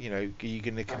 Are you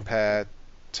going to compare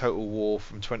Total War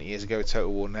from 20 years ago to Total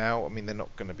War now? I mean, they're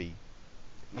not going to be.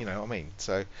 You know what I mean?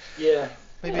 So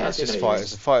maybe it's just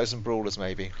fighters and brawlers,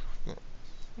 maybe.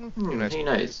 Who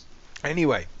knows?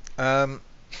 Anyway, that's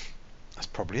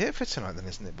probably it for tonight, then,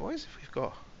 isn't it, boys? We've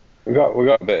got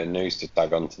a bit of news to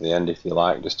tag on to the end, if you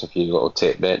like. Just a few little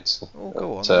tidbits.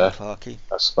 Go on, Clarky.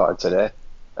 I spotted today.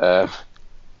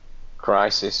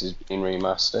 Crisis is being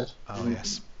remastered. Oh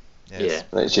yes. Yeah.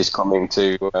 It's just coming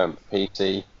to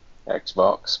PC,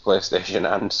 Xbox, PlayStation,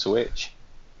 and Switch.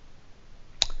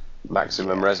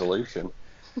 Maximum resolution.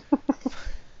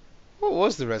 What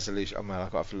was the resolution? Oh man,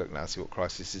 I've got to look now to see what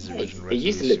Crisis's original resolution. It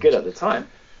used to look good at the time.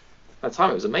 At the time,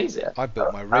 it was amazing. I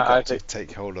built my rig up to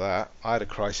take hold of that. I had a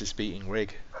Crysis beating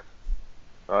rig.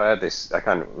 I had this.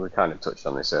 We kind of touched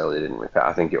on this earlier, didn't we?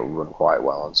 I think it'll run quite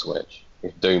well on Switch.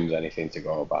 If Doom's anything to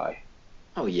go by.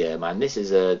 Oh yeah, man. This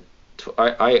is a.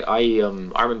 I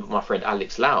remember my friend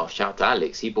Alex Lau. Shout out to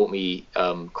Alex. He bought me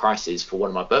Crysis for one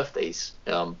of my birthdays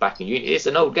back in uni. It's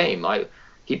an old game.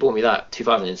 He bought me that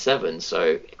 2007.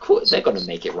 So they're gonna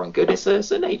make it run good. It's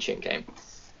an ancient game.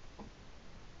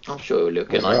 I'm sure it'll look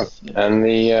good. Nice. And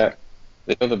the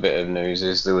other bit of news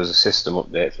is there was a system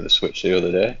update for the Switch the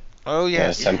other day. Oh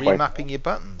yes, remapping your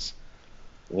buttons.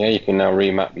 Yeah, you can now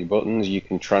remap your buttons. You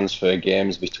can transfer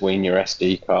games between your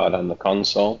SD card and the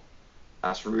console.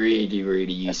 That's really,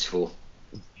 really useful.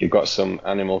 You've got some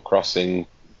Animal Crossing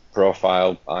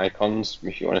profile icons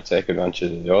if you want to take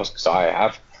advantage of those, because I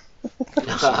have.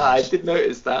 I did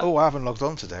notice that. Oh, I haven't logged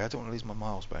on today. I don't want to lose my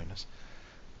miles bonus.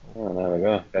 Oh, there we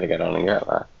go. Better get on and get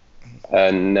that.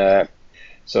 And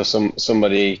so some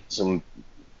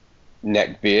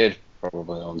neckbeard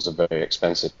probably owns a very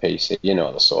expensive PC, you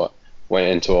know the sort, went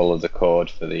into all of the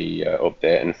code for the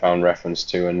update and found reference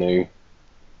to a new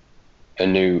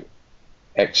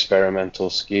experimental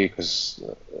SKU, because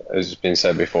as has been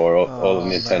said before, all of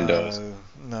Nintendo's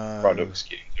product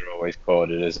SKUs are always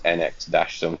coded as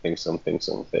NX- something something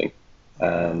something.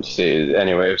 And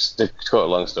anyway, to cut a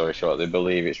long story short, they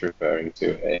believe it's referring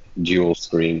to a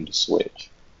dual-screened Switch.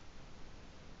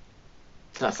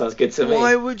 That sounds good to me.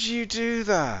 Why would you do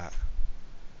that?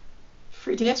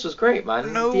 3DS was great,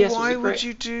 man. No, why would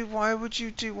you do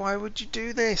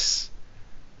this?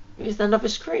 It's another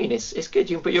screen. It's good.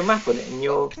 You can put your map on it and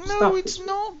your stuff. No, it's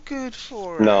not good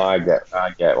for it. No, I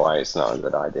get why it's not a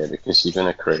good idea, because you're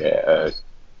gonna create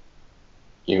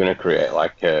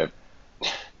like a.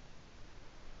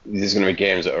 There's going to be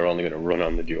games that are only going to run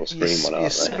on the dual screen one,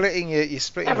 aren't they? You're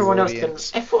splitting everyone your else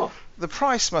audience. can F off. The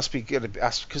price must be good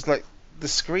because like the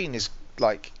screen is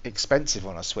like expensive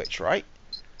on a Switch, right?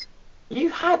 You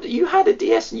had a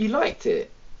DS and you liked it.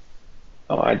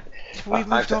 Oh, we've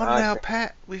moved on now,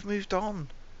 Pet. We've moved on.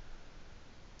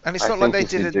 And it's not like they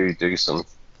did. Do some.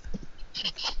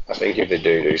 I think if they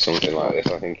do something like this,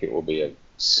 I think it will be a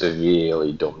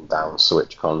severely dumbed down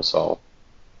Switch console.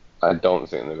 I don't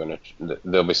think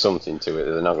there'll be something to it.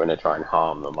 They're not going to try and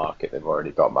harm the market they've already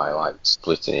got by like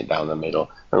splitting it down the middle.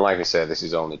 And like I said, this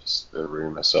is only just a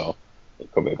rumour, so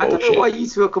it could be bullshit. I don't know why you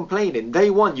two are complaining.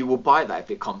 Day one, you will buy that if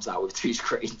it comes out with two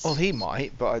screens. Well, he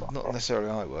might, but not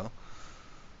necessarily I will.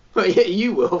 But yeah,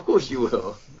 you will. Of course you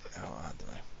will. Oh, I don't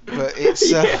know. But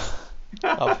it's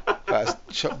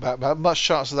about much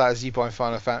chance of that as you buy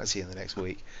Final Fantasy in the next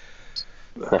week.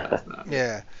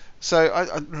 Yeah. So I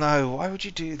no, why would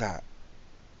you do that?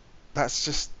 That's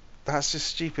just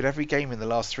stupid. Every game in the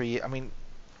last 3 years, I mean,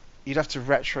 you'd have to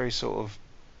retro sort of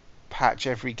patch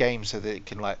every game so that it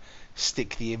can like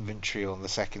stick the inventory on the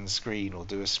second screen or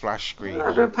do a splash screen.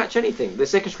 No, don't patch anything. The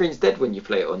second screen's dead when you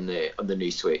play it on the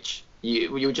new Switch.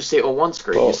 You'll just see it on one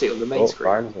screen. You see it on the main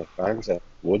screen.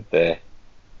 Would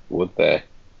they?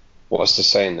 What's the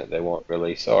saying that they won't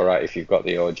release? All right, if you've got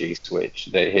the OG Switch,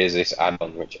 here's this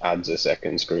add-on which adds a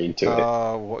second screen to it.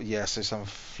 Oh, what? Yeah, so some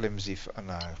flimsy.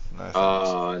 No.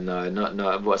 Oh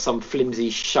no! What? Some flimsy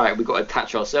shite we got to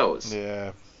attach ourselves.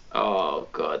 Yeah. Oh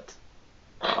god.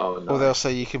 Oh, Oh Or they'll no.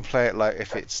 say you can play it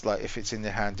if it's in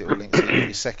your hand, it will link to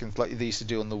your second, like they used to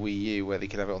do on the Wii U, where they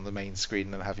could have it on the main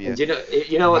screen and have your And you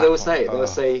know what they map will on. say? They'll Oh.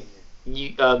 say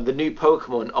the new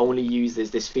Pokemon only uses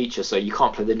this feature, so you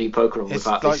can't play the new Pokemon It's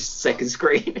without like- this second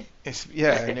screen. And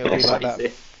it'll be like that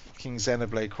Crazy. fucking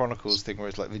Xenoblade Chronicles thing, where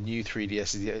it's like the new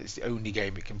 3DS it's the only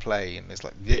game it can play, and it's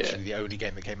like literally the only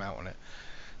game that came out on it.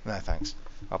 No thanks,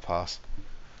 I'll pass.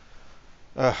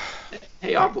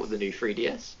 Hey, I bought the new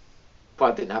 3DS, but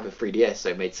I didn't have a 3DS, so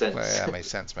it made sense. Well, yeah, that makes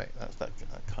sense, mate. That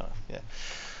kind of, yeah.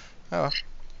 Oh well.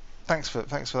 Thanks for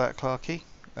that, Clarky.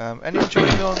 Anyone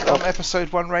joining me on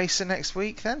episode 1 Racer next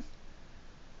week then?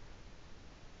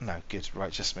 No, good,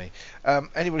 right, just me.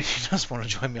 Anybody who does want to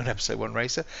join me on episode 1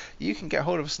 Racer, you can get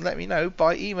hold of us and let me know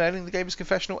by emailing the Gamers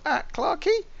Confessional at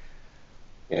Clarky.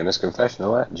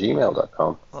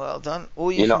 gamersconfessional@gmail.com. Well done.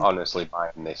 Or You're not honestly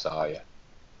buying this, are you?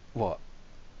 What?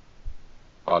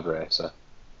 Pod Racer.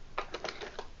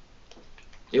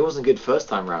 It wasn't good first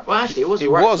time round. Well, actually, it was. It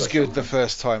right was first good time the round.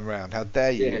 first time round. How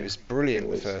dare you? Yeah, It was brilliant it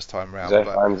the was. first time round.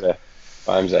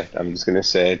 Famza, I'm just going to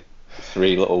say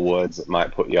 3 little words that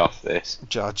might put you off this.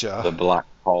 Jar Jar. The black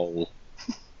hole.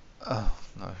 Oh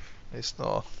no, it's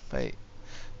not, mate.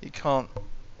 You can't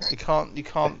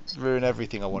ruin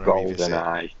everything I want to revisit. Golden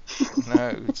Eye.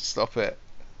 No, stop it.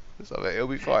 It'll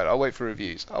be fine. I'll wait for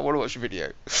reviews. I want to watch a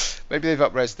video. Maybe they've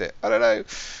up-resed it. I don't know.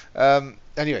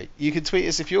 Anyway, you can tweet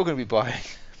us if you're going to be buying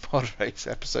Podrace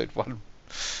episode 1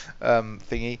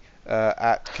 thingy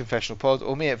at Confessional Pod,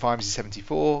 or me at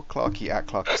Vimesy74, Clarky at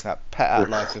ClarkySnap, Pet at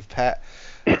Life of Pet.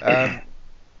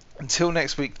 Until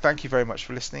next week, thank you very much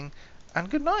for listening, and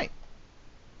good night.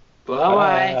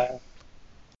 Bye.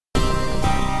 The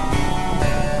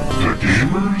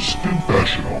Gamers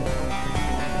Confessional.